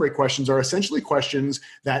 But prison break questions are essentially questions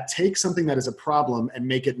that take something that is a problem and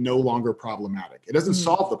make it no longer problematic. It doesn't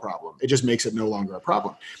solve the problem; it just makes it no longer a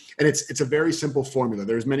problem. And it's a very simple formula.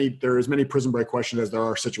 There is many prison break questions as there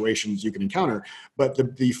are situations you can encounter. But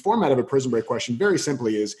the format of a prison break question, very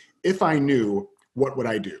simply, is if I knew, what would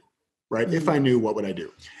I do? Right? If I knew, what would I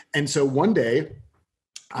do? And so one day,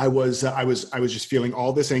 I was just feeling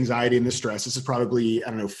all this anxiety and this stress. This is probably, I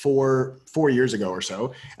don't know, four years ago or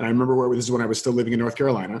so. And I remember this is when I was still living in North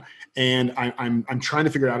Carolina. And I'm trying to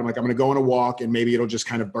figure it out. I'm like, I'm going to go on a walk and maybe it'll just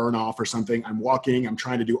kind of burn off or something. I'm walking, I'm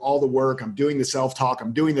trying to do all the work. I'm doing the self-talk.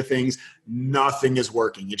 I'm doing the things. Nothing is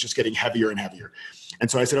working. It's just getting heavier and heavier. And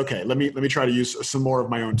so I said, okay, let me try to use some more of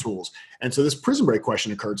my own tools. And so this prison break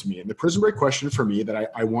question occurred to me. And the prison break question for me that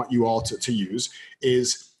I want you all to use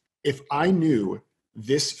is, if I knew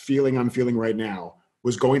this feeling I'm feeling right now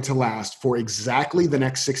was going to last for exactly the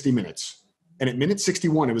next 60 minutes, and at minute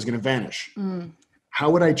 61, it was going to vanish, how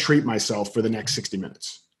would I treat myself for the next 60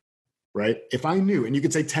 minutes? Right? If I knew, and you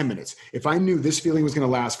could say 10 minutes, if I knew this feeling was going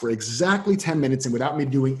to last for exactly 10 minutes and without me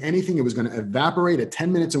doing anything, it was going to evaporate at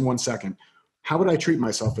 10 minutes and 1 second, how would I treat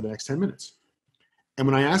myself for the next 10 minutes? And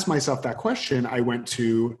when I asked myself that question, I went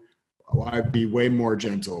to, I'd be way more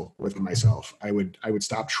gentle with myself. I would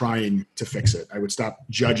stop trying to fix it. I would stop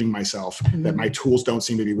judging myself that my tools don't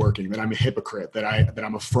seem to be working, that I'm a hypocrite, that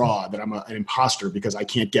I'm a fraud, that I'm an imposter because I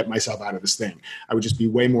can't get myself out of this thing. I would just be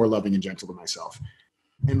way more loving and gentle to myself.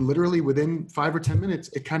 And literally within 5 or 10 minutes,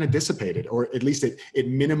 it kind of dissipated, or at least it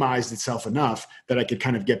minimized itself enough that I could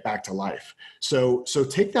kind of get back to life. So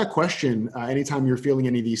take that question anytime you're feeling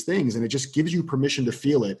any of these things, and it just gives you permission to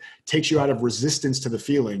feel it, takes you out of resistance to the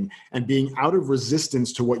feeling, and being out of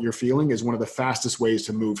resistance to what you're feeling is one of the fastest ways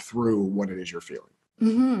to move through what it is you're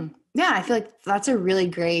feeling. Yeah, I feel like that's a really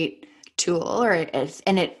great tool,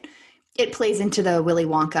 and it plays into the Willy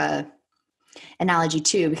Wonka analogy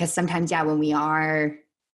too, because sometimes, when we are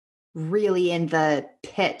really in the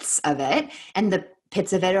pits of it, and the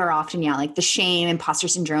pits of it are often like the shame, imposter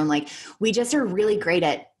syndrome, like we just are really great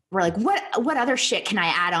at, we're like, what other shit can I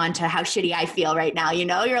add on to how shitty I feel right now?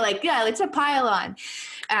 You're like, yeah, it's a pile on.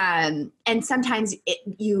 And sometimes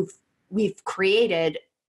we've created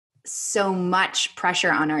so much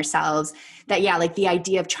pressure on ourselves that like the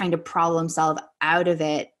idea of trying to problem solve out of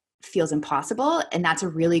it feels impossible. And that's a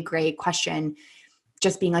really great question.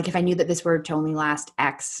 Just being like, if I knew that this were to only last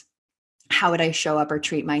X, how would I show up or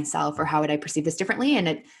treat myself, or how would I perceive this differently? And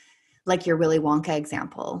it, like your Willy Wonka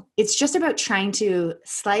example, it's just about trying to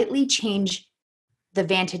slightly change the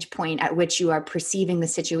vantage point at which you are perceiving the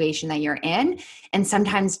situation that you're in. And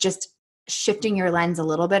sometimes just shifting your lens a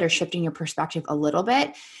little bit or shifting your perspective a little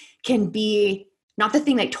bit can be not the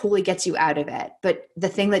thing that totally gets you out of it, but the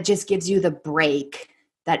thing that just gives you the break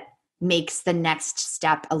that makes the next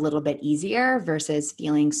step a little bit easier versus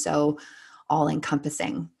feeling so all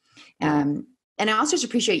encompassing. And I also just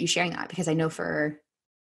appreciate you sharing that, because I know for,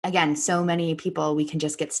 again, so many people, we can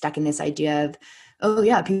just get stuck in this idea of, oh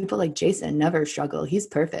yeah, people like Jason never struggle. He's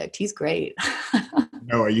perfect. He's great.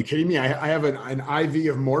 No, are you kidding me? I have an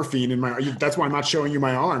IV of morphine in my, that's why I'm not showing you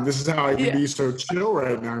my arm. This is how I can be so chill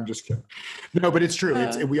right now. I'm just kidding. No, but it's true.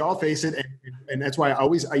 We all face it. And that's why I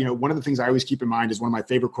always, one of the things I always keep in mind is one of my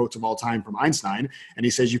favorite quotes of all time from Einstein. And he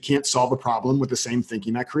says, you can't solve a problem with the same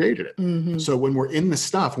thinking that created it. So when we're in the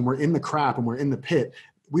stuff, when we're in the crap, when we're in the pit,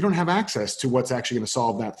 we don't have access to what's actually going to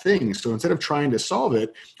solve that thing. So instead of trying to solve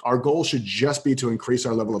it, our goal should just be to increase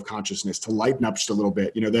our level of consciousness, to lighten up just a little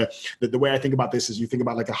bit. The way I think about this is, you think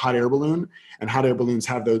about like a hot air balloon, and hot air balloons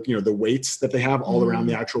have the weights that they have all around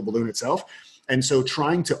the actual balloon itself. And so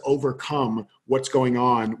trying to overcome what's going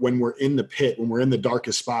on when we're in the pit, when we're in the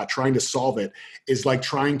darkest spot, trying to solve it is like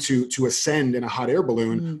trying to ascend in a hot air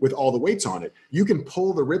balloon with all the weights on it. You can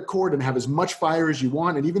pull the ripcord and have as much fire as you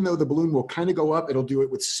want. And even though the balloon will kind of go up, it'll do it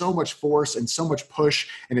with so much force and so much push,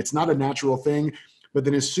 and it's not a natural thing. But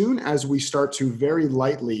then as soon as we start to very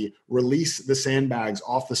lightly release the sandbags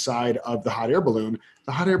off the side of the hot air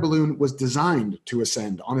balloon was designed to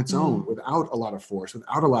ascend on its own without a lot of force,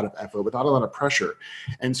 without a lot of effort, without a lot of pressure.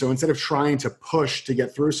 And so instead of trying to push to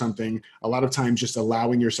get through something, a lot of times just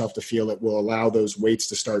allowing yourself to feel it will allow those weights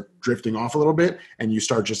to start drifting off a little bit, and you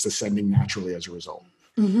start just ascending naturally as a result.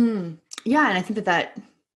 Mm-hmm. Yeah. And I think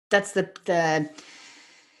that's the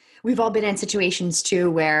we've all been in situations too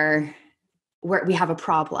where we have a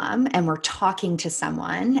problem and we're talking to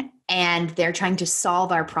someone and they're trying to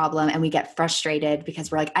solve our problem, and we get frustrated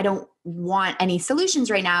because we're like, I don't want any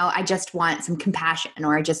solutions right now. I just want some compassion,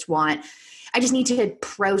 or I just need to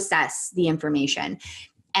process the information.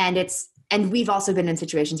 And we've also been in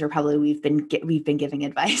situations where probably we've been giving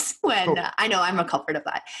advice when I know I'm a culprit of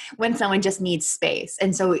that, when someone just needs space.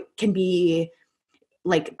 And so it can be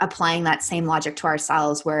like applying that same logic to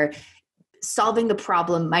ourselves, where solving the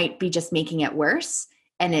problem might be just making it worse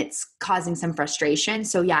and it's causing some frustration.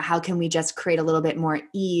 So yeah, how can we just create a little bit more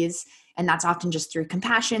ease? And that's often just through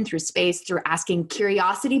compassion, through space, through asking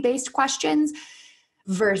curiosity-based questions,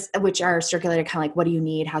 which are circulated kind of like, what do you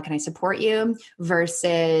need? How can I support you?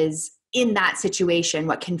 Versus in that situation,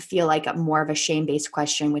 what can feel like more of a shame-based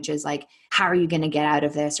question, which is like, how are you going to get out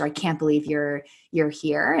of this? Or I can't believe you're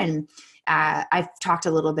here. And I've talked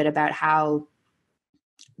a little bit about how,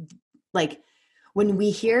 like, when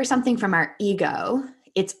we hear something from our ego,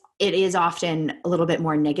 it is often a little bit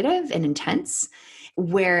more negative and intense,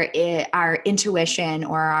 where our intuition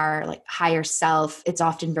or our like higher self, it's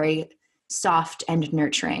often very soft and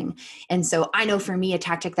nurturing. And so I know for me, a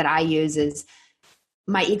tactic that I use is,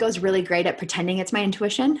 my ego is really great at pretending it's my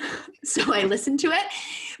intuition. So I listen to it,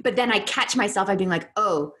 but then I catch myself by being like,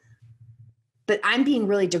 oh, but I'm being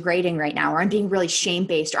really degrading right now, or I'm being really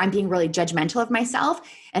shame-based, or I'm being really judgmental of myself.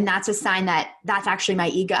 And that's a sign that that's actually my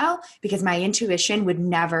ego, because my intuition would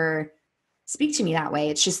never speak to me that way.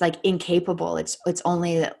 It's just like incapable. It's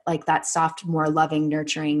only like that soft, more loving,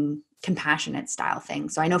 nurturing, compassionate style thing.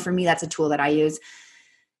 So I know for me, that's a tool that I use,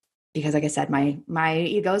 because like I said, my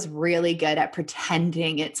ego is really good at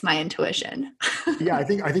pretending it's my intuition. Yeah, I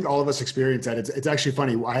think all of us experience that. It's actually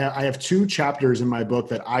funny. I have 2 chapters in my book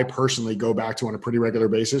that I personally go back to on a pretty regular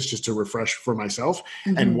basis just to refresh for myself.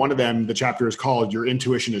 Mm-hmm. And one of them, the chapter is called "Your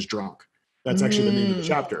Intuition is Drunk." That's actually the name of the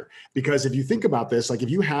chapter. Because if you think about this, like if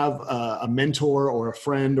you have a mentor or a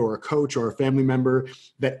friend or a coach or a family member,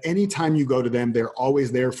 that anytime you go to them, they're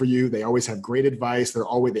always there for you. They always have great advice. They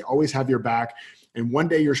always have your back. And one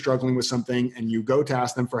day you're struggling with something and you go to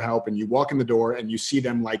ask them for help, and you walk in the door and you see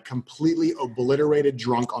them like completely obliterated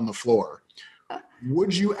drunk on the floor.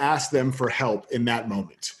 Would you ask them for help in that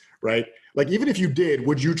moment, right? Like, even if you did,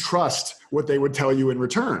 would you trust what they would tell you in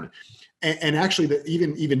return? And actually,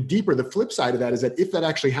 even deeper, the flip side of that is that if that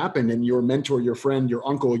actually happened and your mentor, your friend, your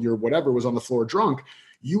uncle, your whatever was on the floor drunk,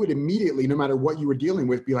 you would immediately, no matter what you were dealing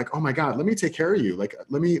with, be like, oh my God, let me take care of you. Like,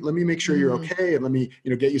 let me make sure you're okay. And let me,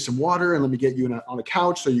 get you some water, and let me get you on a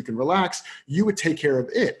couch so you can relax. You would take care of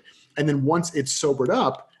it. And then once it's sobered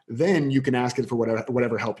up, then you can ask it for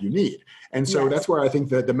whatever help you need. And so that's where I think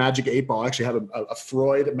the magic 8 ball, I actually have a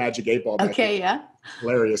Freud magic 8 ball. Okay. Yeah.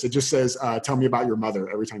 Hilarious. It just says, tell me about your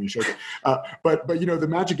mother every time you shake it. But the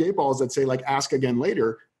magic 8 balls that say like, ask again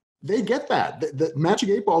later, they get that. The magic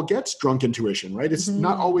 8 ball gets drunk intuition, right? It's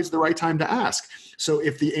not always the right time to ask. So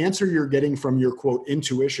if the answer you're getting from your quote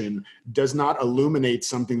intuition does not illuminate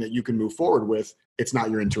something that you can move forward with, it's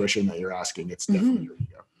not your intuition that you're asking. It's definitely your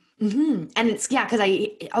ego. Mm-hmm. And it's, because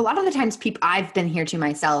a lot of the times I've been here to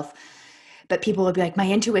myself, but people will be like, my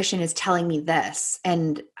intuition is telling me this.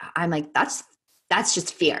 And I'm like, that's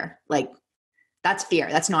just fear. Like, that's fear.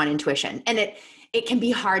 That's not intuition. And it can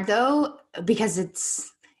be hard though, because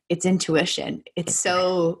it's intuition. It's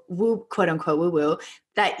so woo, quote unquote, woo woo,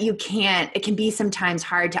 that it can be sometimes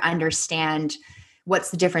hard to understand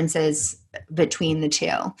what's the differences between the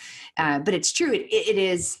two. But it's true.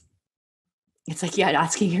 It's like,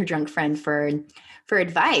 asking your drunk friend for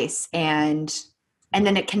advice. And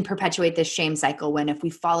then it can perpetuate this shame cycle, when if we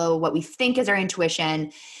follow what we think is our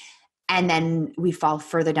intuition and then we fall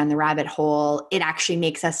further down the rabbit hole, it actually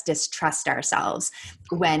makes us distrust ourselves,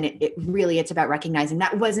 when it's about recognizing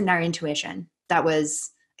that wasn't our intuition. That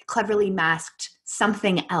was cleverly masked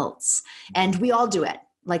something else. And we all do it.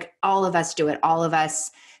 Like, all of us do it. All of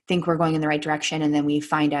us think we're going in the right direction, and then we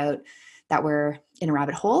find out that we're in a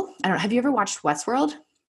rabbit hole. I don't know. Have you ever watched Westworld?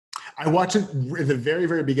 I watched it at the very,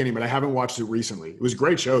 very beginning, but I haven't watched it recently. It was a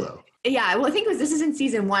great show though. Yeah. Well, I think this is in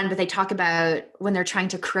season 1, but they talk about when they're trying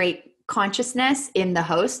to create consciousness in the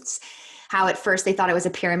hosts, how at first they thought it was a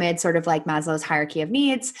pyramid, sort of like Maslow's hierarchy of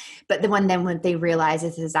needs. But when they realized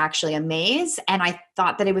this is actually a maze. And I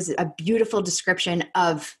thought that it was a beautiful description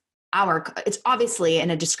of it's obviously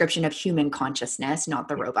in a description of human consciousness, not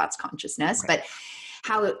the robot's consciousness, right. But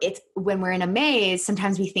how it's when we're in a maze,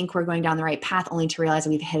 sometimes we think we're going down the right path only to realize that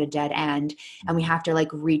we've hit a dead end and we have to like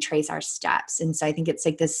retrace our steps. And so I think it's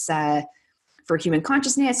like this, for human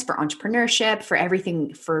consciousness, for entrepreneurship, for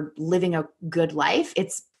everything, for living a good life.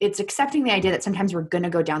 It's accepting the idea that sometimes we're going to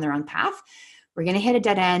go down the wrong path. We're going to hit a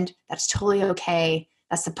dead end. That's totally okay.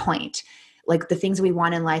 That's the point. Like the things we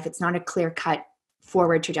want in life, it's not a clear cut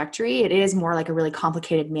forward trajectory. It is more like a really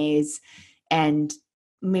complicated maze, and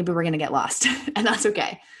maybe we're going to get lost and that's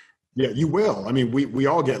okay. Yeah, you will. I mean, we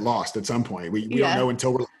all get lost at some point. We don't know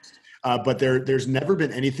until we're lost. But there's never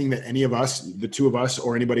been anything that any of us, the two of us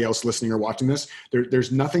or anybody else listening or watching this,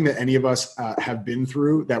 there's nothing that any of us have been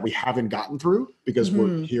through that we haven't gotten through because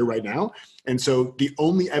we're here right now. And so the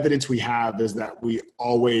only evidence we have is that we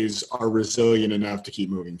always are resilient enough to keep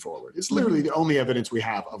moving forward. It's literally the only evidence we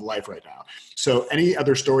have of life right now. So any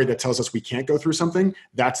other story that tells us we can't go through something,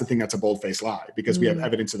 that's the thing that's a bold-faced lie because we have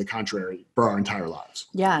evidence to the contrary for our entire lives.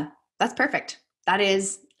 Yeah, that's perfect. That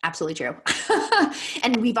is absolutely true.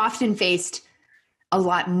 And we've often faced a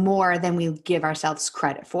lot more than we give ourselves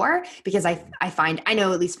credit for, because I find, I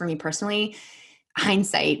know at least for me personally,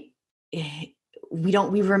 hindsight,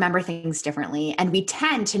 we remember things differently, and we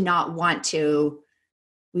tend to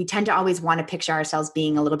always want to picture ourselves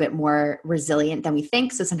being a little bit more resilient than we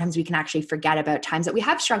think. So sometimes we can actually forget about times that we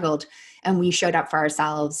have struggled and we showed up for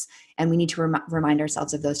ourselves, and we need to remind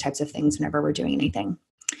ourselves of those types of things whenever we're doing anything.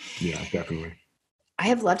 Yeah, definitely. I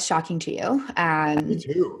have loved talking to you. Me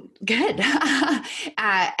too. Good.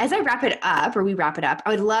 As we wrap it up, I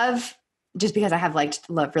would love, just because I have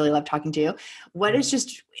really loved talking to you, what is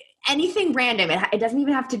just anything random? It doesn't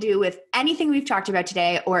even have to do with anything we've talked about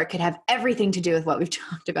today, or it could have everything to do with what we've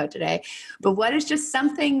talked about today. But what is just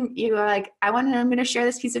something you are like, I'm going to share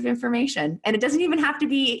this piece of information, and it doesn't even have to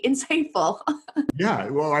be insightful. Yeah.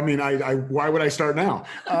 Well, I mean, why would I start now?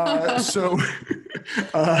 I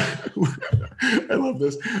love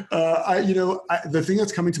this. The thing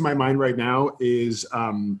that's coming to my mind right now is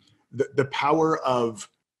the power of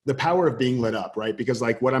being lit up, right? Because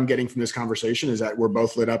like what I'm getting from this conversation is that we're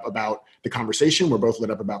both lit up about the conversation. We're both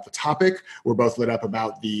lit up about the topic. We're both lit up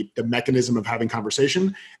about the mechanism of having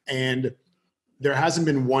conversation. And there hasn't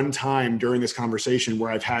been one time during this conversation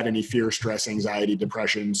where I've had any fear, stress, anxiety,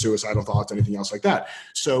 depression, suicidal thoughts, anything else like that.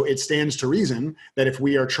 So it stands to reason that if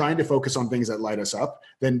we are trying to focus on things that light us up,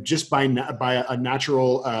 then just by the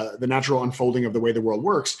natural unfolding of the way the world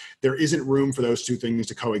works, there isn't room for those two things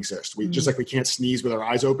to coexist. Just like we can't sneeze with our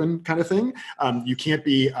eyes open kind of thing. You can't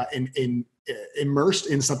be immersed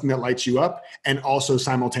in something that lights you up and also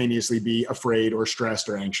simultaneously be afraid or stressed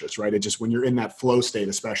or anxious, right? It just, when you're in that flow state,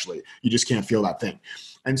 especially, you just can't feel that thing.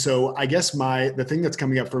 And so I guess the thing that's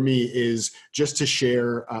coming up for me is just to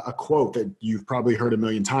share a quote that you've probably heard a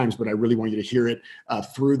million times, but I really want you to hear it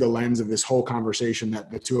through the lens of this whole conversation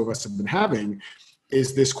that the two of us have been having,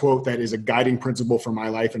 is this quote that is a guiding principle for my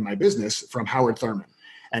life and my business from Howard Thurman.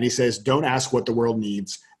 And he says, "Don't ask what the world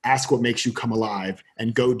needs, ask what makes you come alive,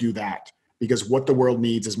 and go do that. Because what the world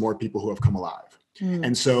needs is more people who have come alive."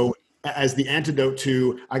 And so as the antidote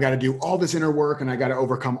to, I got to do all this inner work and I got to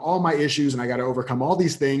overcome all my issues and I got to overcome all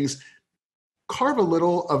these things, carve a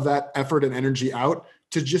little of that effort and energy out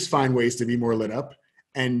to just find ways to be more lit up.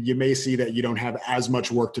 And you may see that you don't have as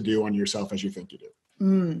much work to do on yourself as you think you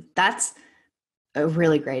do. That's a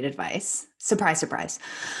really great advice. Surprise, surprise.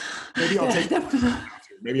 Maybe I'll take that.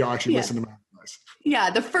 Maybe I'll actually listen to my advice.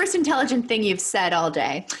 Yeah, the first intelligent thing you've said all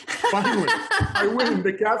day. Finally, I win.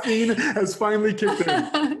 The caffeine has finally kicked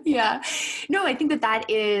in. Yeah. No, I think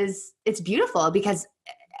it's beautiful because,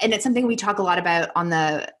 and it's something we talk a lot about on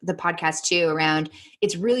the podcast too, around,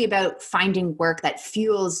 it's really about finding work that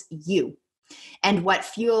fuels you. And what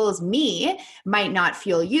fuels me might not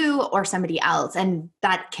fuel you or somebody else. And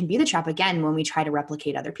that can be the trap again when we try to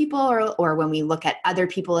replicate other people or when we look at other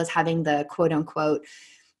people as having the quote unquote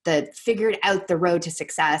that figured out the road to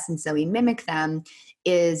success. And so we mimic them,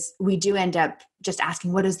 is we do end up just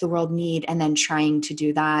asking, what does the world need? And then trying to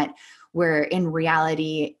do that, where in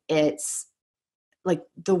reality, it's like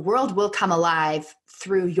the world will come alive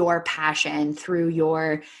through your passion, through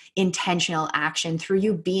your intentional action, through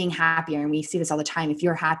you being happier. And we see this all the time. If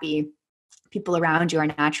you're happy, people around you are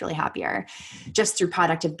naturally happier just through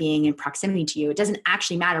product of being in proximity to you. It doesn't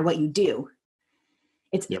actually matter what you do.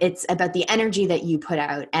 It's about the energy that you put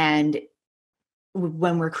out. And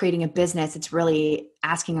when we're creating a business, it's really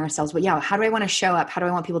asking ourselves, well, how do I want to show up? How do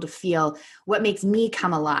I want people to feel? What makes me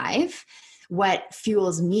come alive? What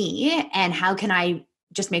fuels me? And how can I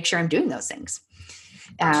just make sure I'm doing those things?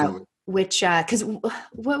 Because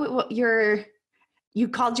you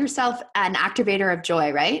called yourself an activator of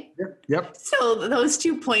joy, right? Yep. So those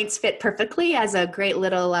 2 points fit perfectly as a great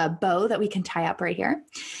little bow that we can tie up right here.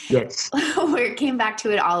 Yes. Where it came back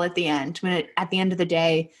to it all at the end. At the end of the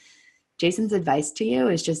day, Jason's advice to you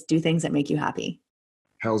is just do things that make you happy.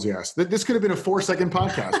 Hells yes. This could have been a 4-second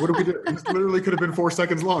podcast. What did we do? This literally could have been 4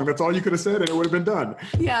 seconds long. That's all you could have said and it would have been done.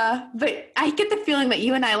 Yeah. But I get the feeling that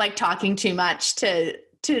you and I like talking too much to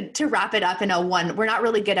wrap it up in we're not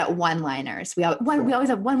really good at one-liners. We always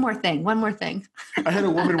have one more thing. I had a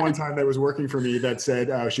woman one time that was working for me that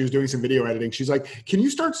said she was doing some video editing. She's like, can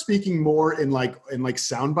you start speaking more in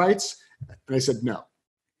sound bites? And I said, no.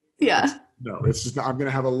 Yeah. No, it's just, I'm going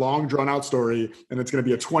to have a long drawn out story and it's going to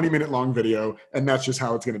be a 20-minute long video. And that's just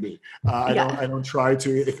how it's going to be. I don't try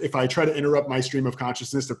to, if I try to interrupt my stream of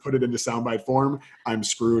consciousness to put it into soundbite form, I'm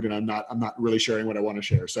screwed and I'm not really sharing what I want to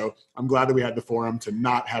share. So I'm glad that we had the forum to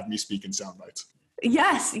not have me speak in sound bites.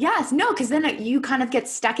 Yes. No, because then you kind of get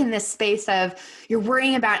stuck in this space of you're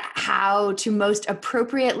worrying about how to most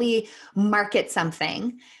appropriately market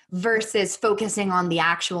something versus focusing on the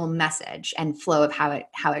actual message and flow of how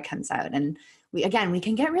it comes out. And we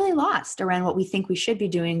can get really lost around what we think we should be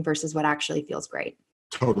doing versus what actually feels great.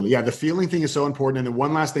 Totally. Yeah. The feeling thing is so important. And then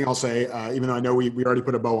one last thing I'll say, even though I know we already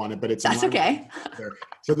put a bow on it, but that's okay.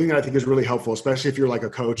 Something that I think is really helpful, especially if you're like a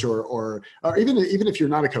coach or even if you're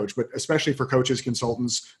not a coach, but especially for coaches,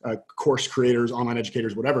 consultants, course creators, online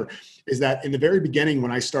educators, whatever, is that in the very beginning,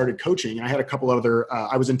 when I started coaching, I had a couple other,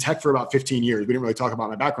 I was in tech for about 15 years. We didn't really talk about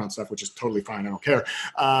my background stuff, which is totally fine. I don't care.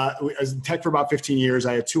 I was in tech for about 15 years.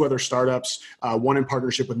 I had 2 other startups, one in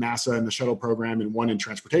partnership with NASA and the shuttle program and one in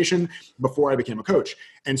transportation before I became a coach.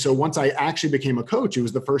 And so once I actually became a coach, it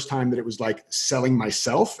was the first time that it was like selling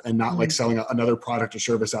myself and not like selling another product or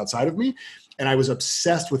service outside of me. And I was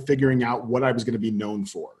obsessed with figuring out what I was going to be known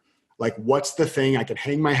for. Like, what's the thing I could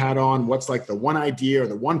hang my hat on? What's like the one idea or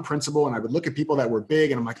the one principle? And I would look at people that were big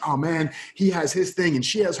and I'm like, oh man, he has his thing and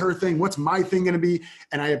she has her thing. What's my thing going to be?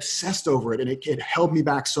 And I obsessed over it and it held me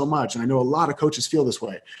back so much. And I know a lot of coaches feel this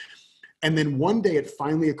way. And then one day it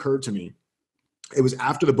finally occurred to me. It was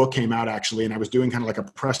after the book came out, actually, and I was doing kind of like a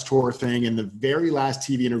press tour thing. And the very last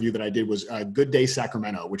TV interview that I did was Good Day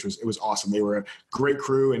Sacramento, it was awesome. They were a great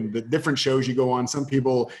crew, and the different shows you go on, some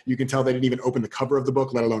people, you can tell they didn't even open the cover of the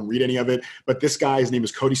book, let alone read any of it. But this guy, his name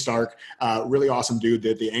is Cody Stark, really awesome dude,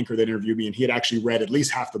 the anchor that interviewed me, and he had actually read at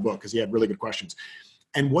least half the book because he had really good questions.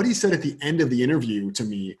 And what he said at the end of the interview to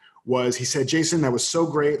me was, he said, Jason, that was so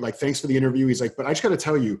great. Like, thanks for the interview. He's like, but I just got to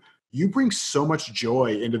tell you, you bring so much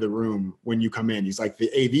joy into the room when you come in. He's like, the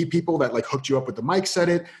AV people that like hooked you up with the mic said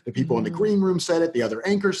it. The people in the green room said it. The other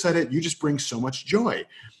anchors said it. You just bring so much joy.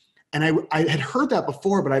 And I had heard that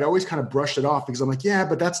before, but I'd always kind of brushed it off because I'm like, yeah,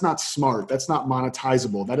 but that's not smart. That's not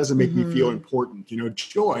monetizable. That doesn't make me feel important. You know,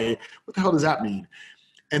 joy, what the hell does that mean?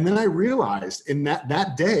 And then I realized in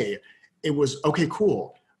that day, it was, okay,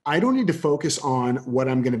 cool. I don't need to focus on what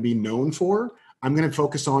I'm going to be known for. I'm going to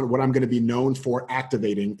focus on what I'm going to be known for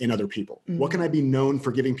activating in other people. What can I be known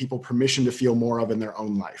for giving people permission to feel more of in their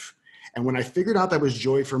own life? And when I figured out that was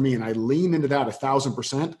joy for me and I leaned into that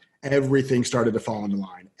 1,000%, everything started to fall into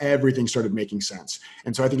line. Everything started making sense.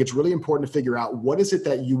 And so I think it's really important to figure out what is it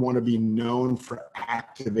that you want to be known for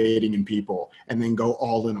activating in people and then go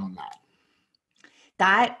all in on that.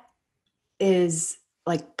 That is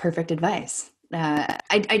like perfect advice.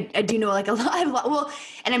 I do know like a lot. Well,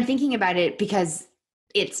 and I'm thinking about it because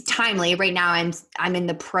it's timely right now. I'm in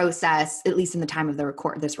the process, at least in the time of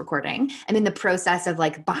this recording, I'm in the process of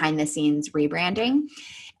like behind the scenes rebranding.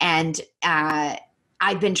 And,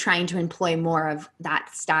 I've been trying to employ more of that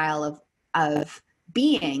style of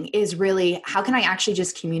being is really, how can I actually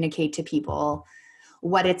just communicate to people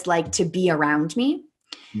what it's like to be around me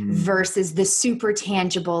versus the super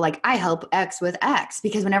tangible, like I help X with X,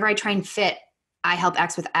 because whenever I try and fit I help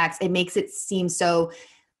X with X, it makes it seem so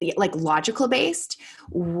like logical based,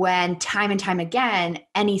 when time and time again,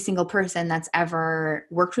 any single person that's ever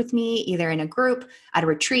worked with me, either in a group, at a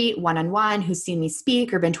retreat, one-on-one, who's seen me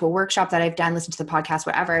speak or been to a workshop that I've done, listened to the podcast,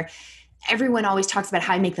 whatever, everyone always talks about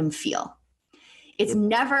how I make them feel. It's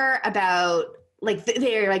never about like,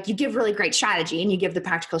 they're like, you give really great strategy and you give the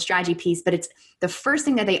practical strategy piece, but it's the first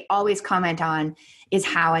thing that they always comment on is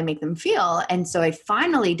how I make them feel. And so it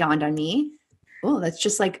finally dawned on me, oh, that's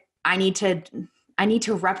just like, I need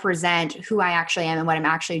to represent who I actually am and what I'm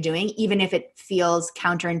actually doing, even if it feels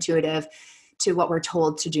counterintuitive to what we're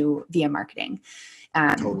told to do via marketing.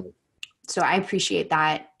 Totally. So I appreciate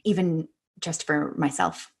that, even just for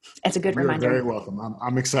myself. It's a good reminder. You're very welcome.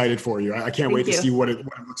 I'm excited for you. I can't wait to see what it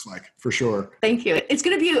looks like, for sure. Thank you. It's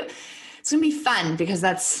going to be fun, because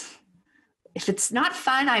if it's not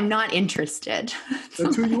fun, I'm not interested.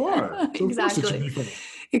 That's who you are. So exactly. Of course it should be fun.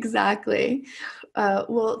 Exactly.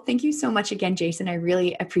 Well, thank you so much again, Jason. I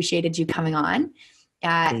really appreciated you coming on.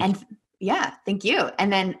 Thank you.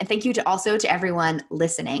 And then thank you to everyone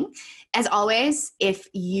listening. As always, if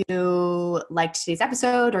you liked today's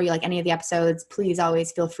episode or you like any of the episodes, please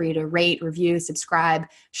always feel free to rate, review, subscribe,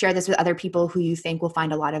 share this with other people who you think will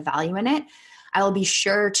find a lot of value in it. I will be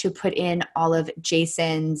sure to put in all of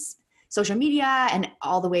Jason's social media and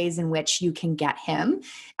all the ways in which you can get him.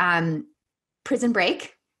 Prison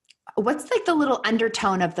Break. What's like the little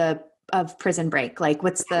undertone of Prison Break? Like,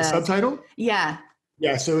 what's the subtitle? Yeah.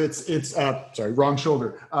 Yeah, so it's sorry, wrong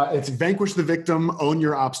shoulder. It's vanquish the victim, own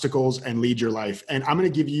your obstacles, and lead your life. And I'm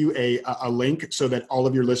going to give you a link so that all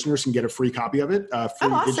of your listeners can get a free copy of it, free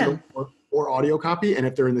awesome. digital or audio copy. And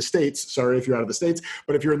if they're in the States, sorry if you're out of the States,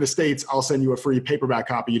 but if you're in the States, I'll send you a free paperback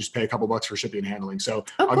copy. You just pay a couple bucks for shipping and handling. So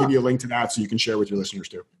I'll give you a link to that so you can share with your listeners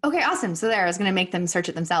too. Okay, awesome. So I was going to make them search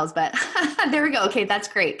it themselves, but there we go. Okay, that's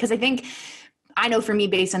great. Because I know for me,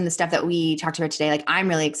 based on the stuff that we talked about today, like I'm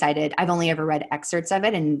really excited. I've only ever read excerpts of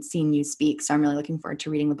it and seen you speak. So I'm really looking forward to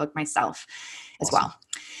reading the book myself as well.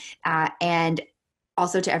 And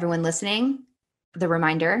also to everyone listening, the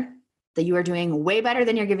reminder that you are doing way better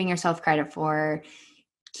than you're giving yourself credit for.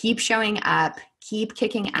 Keep showing up, keep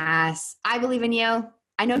kicking ass. I believe in you.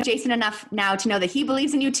 I know Jason enough now to know that he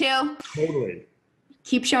believes in you too. Totally.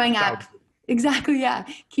 Keep showing up. Exactly. Yeah.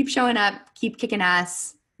 Keep showing up, keep kicking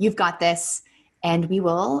ass. You've got this. And we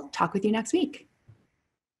will talk with you next week.